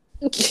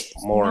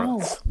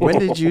 Morons. When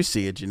did you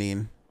see it,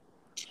 Janine?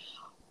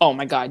 Oh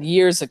my God,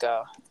 years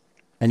ago.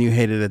 And you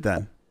hated it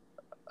then?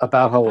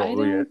 About how I old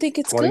were you? don't think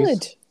it's 20s?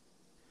 good.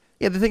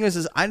 Yeah, the thing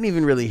is I didn't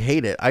even really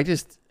hate it.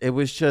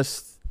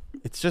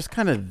 It's just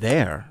kind of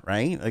there,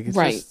 right? Like, it's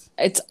Right. just,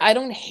 I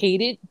don't hate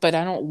it, but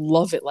I don't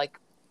love it like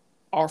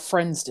our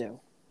friends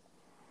do.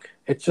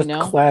 It's just You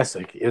know?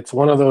 classic. It's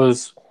one of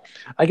those.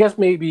 I guess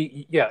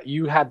maybe, yeah,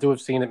 you had to have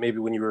seen it maybe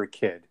when you were a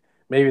kid.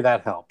 Maybe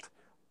that helped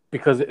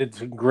because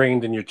it's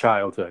ingrained in your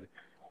childhood.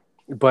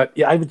 But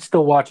yeah, I would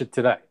still watch it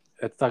today.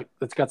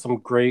 It's got some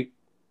great,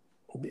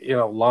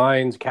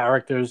 lines,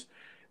 characters,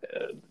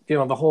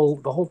 the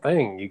whole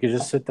thing. You could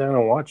just sit down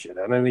and watch it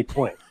at any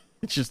point.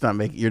 it's just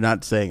you're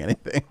not saying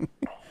anything.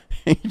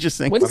 You're just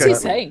saying, What is he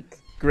saying?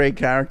 great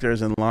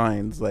characters and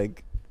lines.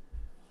 Like,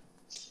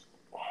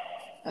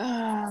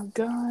 Oh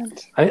God.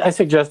 I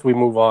suggest we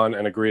move on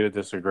and agree to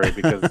disagree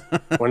because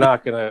we're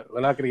not gonna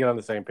get on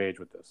the same page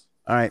with this.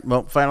 all right,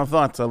 well, final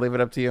thoughts. I'll leave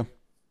it up to you.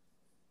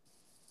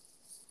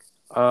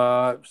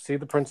 See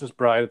The Princess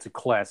Bride. It's a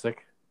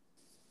classic.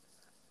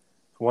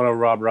 It's one of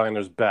Rob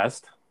Reiner's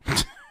best.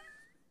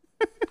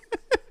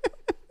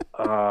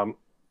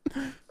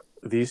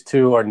 These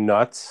two are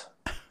nuts.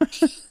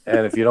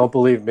 And if you don't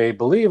believe me,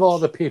 believe all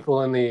the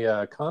people in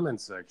the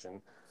comment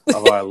section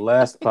of our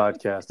last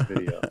podcast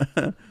video.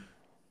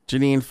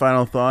 Janine,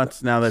 final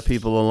thoughts now that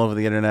people all over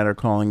the internet are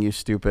calling you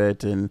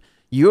stupid, and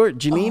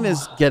Janine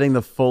is getting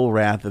the full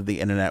wrath of the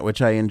internet,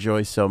 which I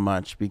enjoy so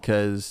much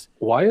because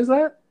Why is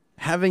that?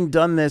 having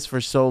done this for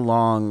so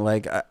long,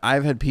 like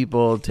I've had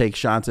people take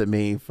shots at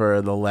me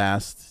for the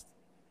last,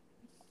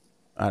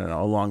 I don't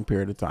know, a long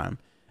period of time.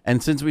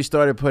 And since the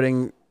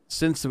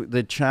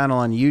channel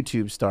on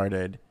YouTube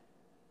started,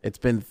 it's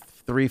been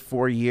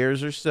 3-4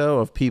 years or so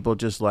of people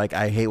just like,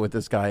 I hate what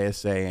this guy is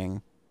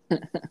saying.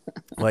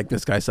 Like,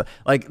 this guy,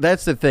 like,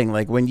 that's the thing.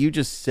 Like, when you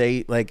just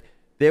say, like,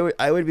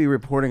 I would be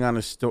reporting on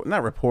a story,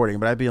 not reporting,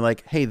 but I'd be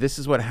like, hey, this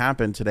is what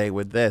happened today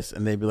with this.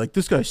 And they'd be like,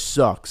 this guy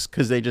sucks,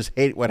 because they just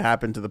hate what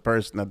happened to the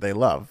person that they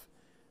love,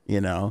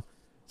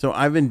 So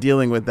I've been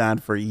dealing with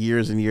that for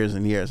years and years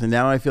and years. And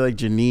now I feel like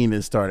Janine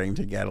is starting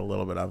to get a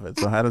little bit of it.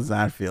 So how does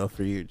that feel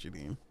for you,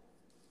 Janine?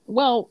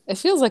 Well, it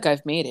feels like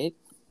I've made it.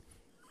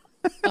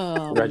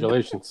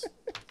 Congratulations.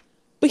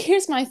 But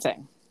here's my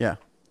thing. Yeah.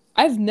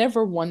 I've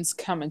never once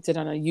commented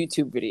on a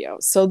YouTube video.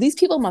 So these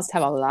people must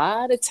have a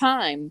lot of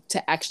time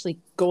to actually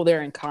go there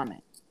and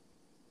comment.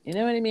 You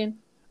know what I mean?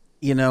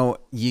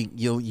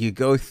 You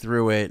go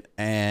through it,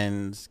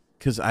 and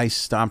because I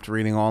stopped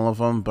reading all of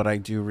them, but I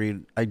do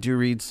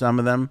read some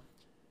of them.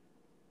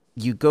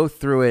 You go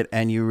through it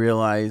and you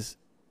realize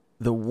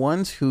the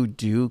ones who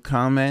do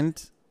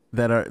comment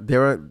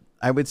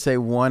I would say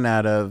 1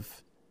 out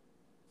of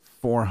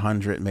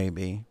 400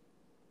 maybe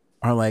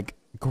are like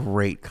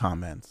great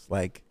comments.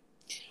 Like,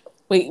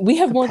 Wait, we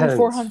have more than Depends.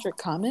 400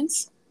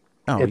 comments?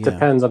 It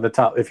depends on the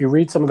top. If you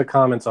read some of the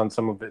comments on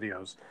some of the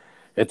videos,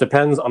 it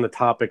depends on the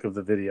topic of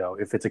the video.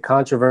 If it's a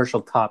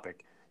controversial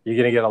topic, you're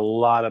going to get a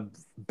lot of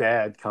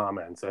bad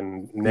comments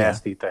and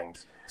nasty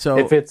things. So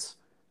if it's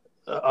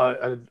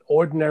an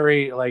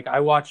ordinary, like I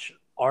watch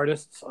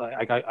artists,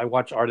 I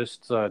watch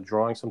artists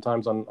drawing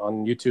sometimes on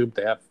YouTube.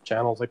 They have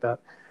channels like that.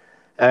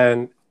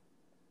 And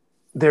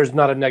there's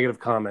not a negative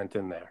comment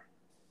in there.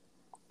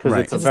 Because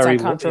it's a very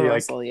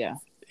controversial,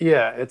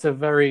 Yeah, it's a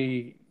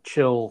very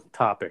chill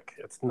topic.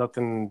 It's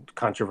nothing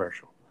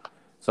controversial.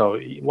 So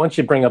once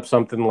you bring up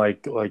something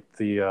like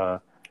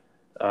the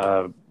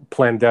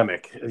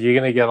pandemic, you're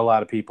going to get a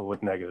lot of people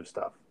with negative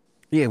stuff.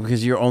 Yeah,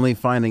 because you're only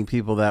finding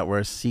people that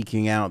were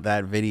seeking out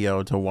that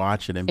video to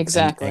watch it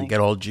and get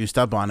all juiced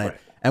up on it. Right.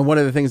 And one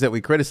of the things that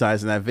we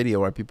criticize in that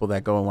video are people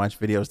that go and watch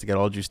videos to get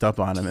all juiced up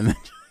on them. And then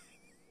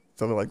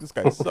so they're like, this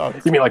guy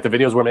sucks. You mean like the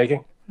videos we're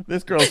making?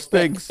 This girl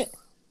stinks.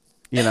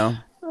 You know?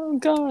 Oh,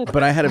 God.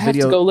 But I had a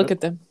video. Have to go look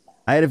at them.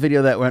 I had a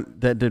video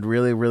that did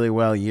really, really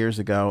well years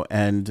ago,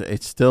 and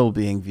it's still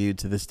being viewed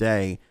to this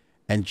day.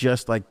 And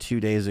just like 2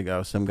 days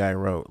ago, some guy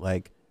wrote,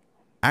 like,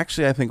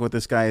 actually, I think what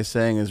this guy is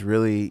saying is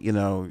really,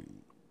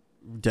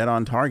 dead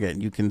on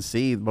target. You can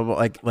see,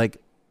 like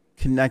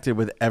connected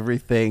with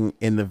everything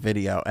in the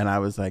video. And I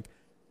was like,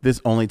 this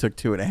only took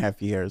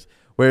 2.5 years.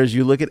 Whereas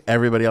you look at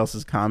everybody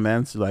else's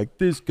comments, like,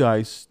 this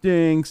guy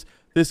stinks,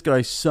 this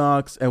guy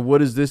sucks, and what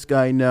does this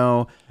guy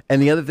know?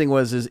 And the other thing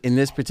is in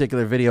this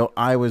particular video,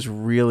 I was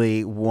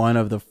really one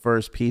of the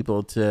first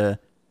people to,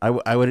 I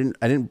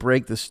didn't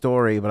break the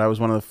story, but I was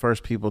one of the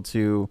first people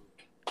to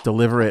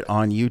deliver it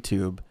on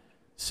YouTube.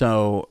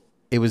 So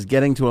it was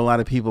getting to a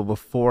lot of people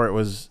before it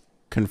was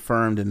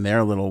confirmed in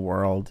their little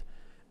world.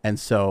 And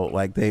so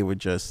like they would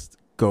just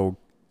go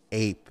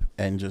ape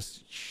and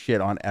just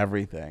shit on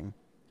everything.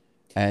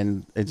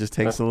 And it just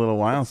takes a little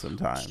while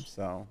sometimes.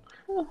 So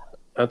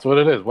that's what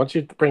it is. Once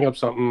you bring up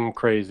something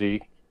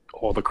crazy,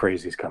 all the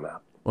crazies come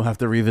out. We'll have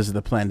to revisit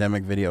the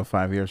pandemic video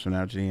 5 years from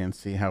now, G, and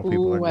see how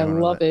people are doing. I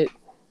love it.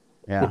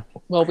 Yeah.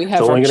 Well, we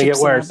have our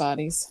chips in our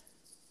bodies.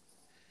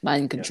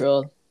 Mind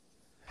control.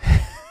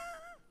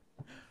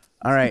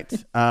 All right.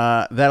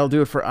 That'll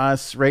do it for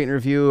us. Rate and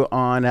review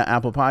on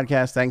Apple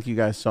Podcasts. Thank you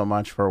guys so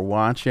much for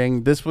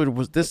watching. This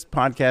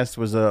podcast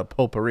was a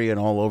potpourri and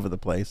all over the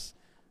place.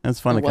 And it's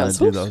fun to kind of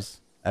do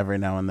those every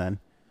now and then.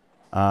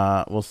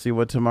 We'll see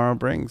what tomorrow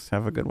brings.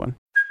 Have a good one.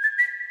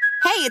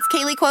 Hey, it's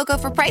Kaylee Cuoco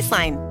for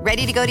Priceline.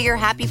 Ready to go to your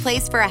happy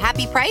place for a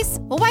happy price?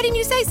 Well, why didn't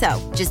you say so?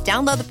 Just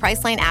download the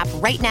Priceline app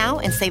right now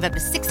and save up to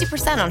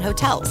 60% on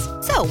hotels.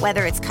 So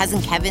whether it's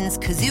Cousin Kevin's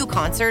Kazoo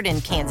Concert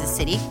in Kansas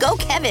City, go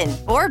Kevin,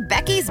 or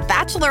Becky's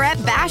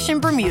Bachelorette Bash in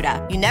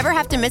Bermuda, you never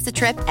have to miss a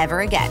trip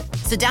ever again.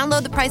 So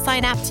download the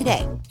Priceline app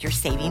today. Your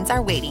savings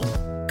are waiting.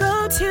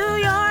 Go to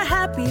your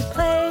happy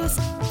place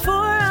for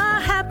a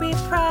happy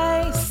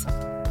price.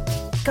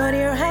 Go to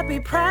your happy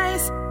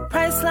price,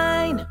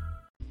 Priceline.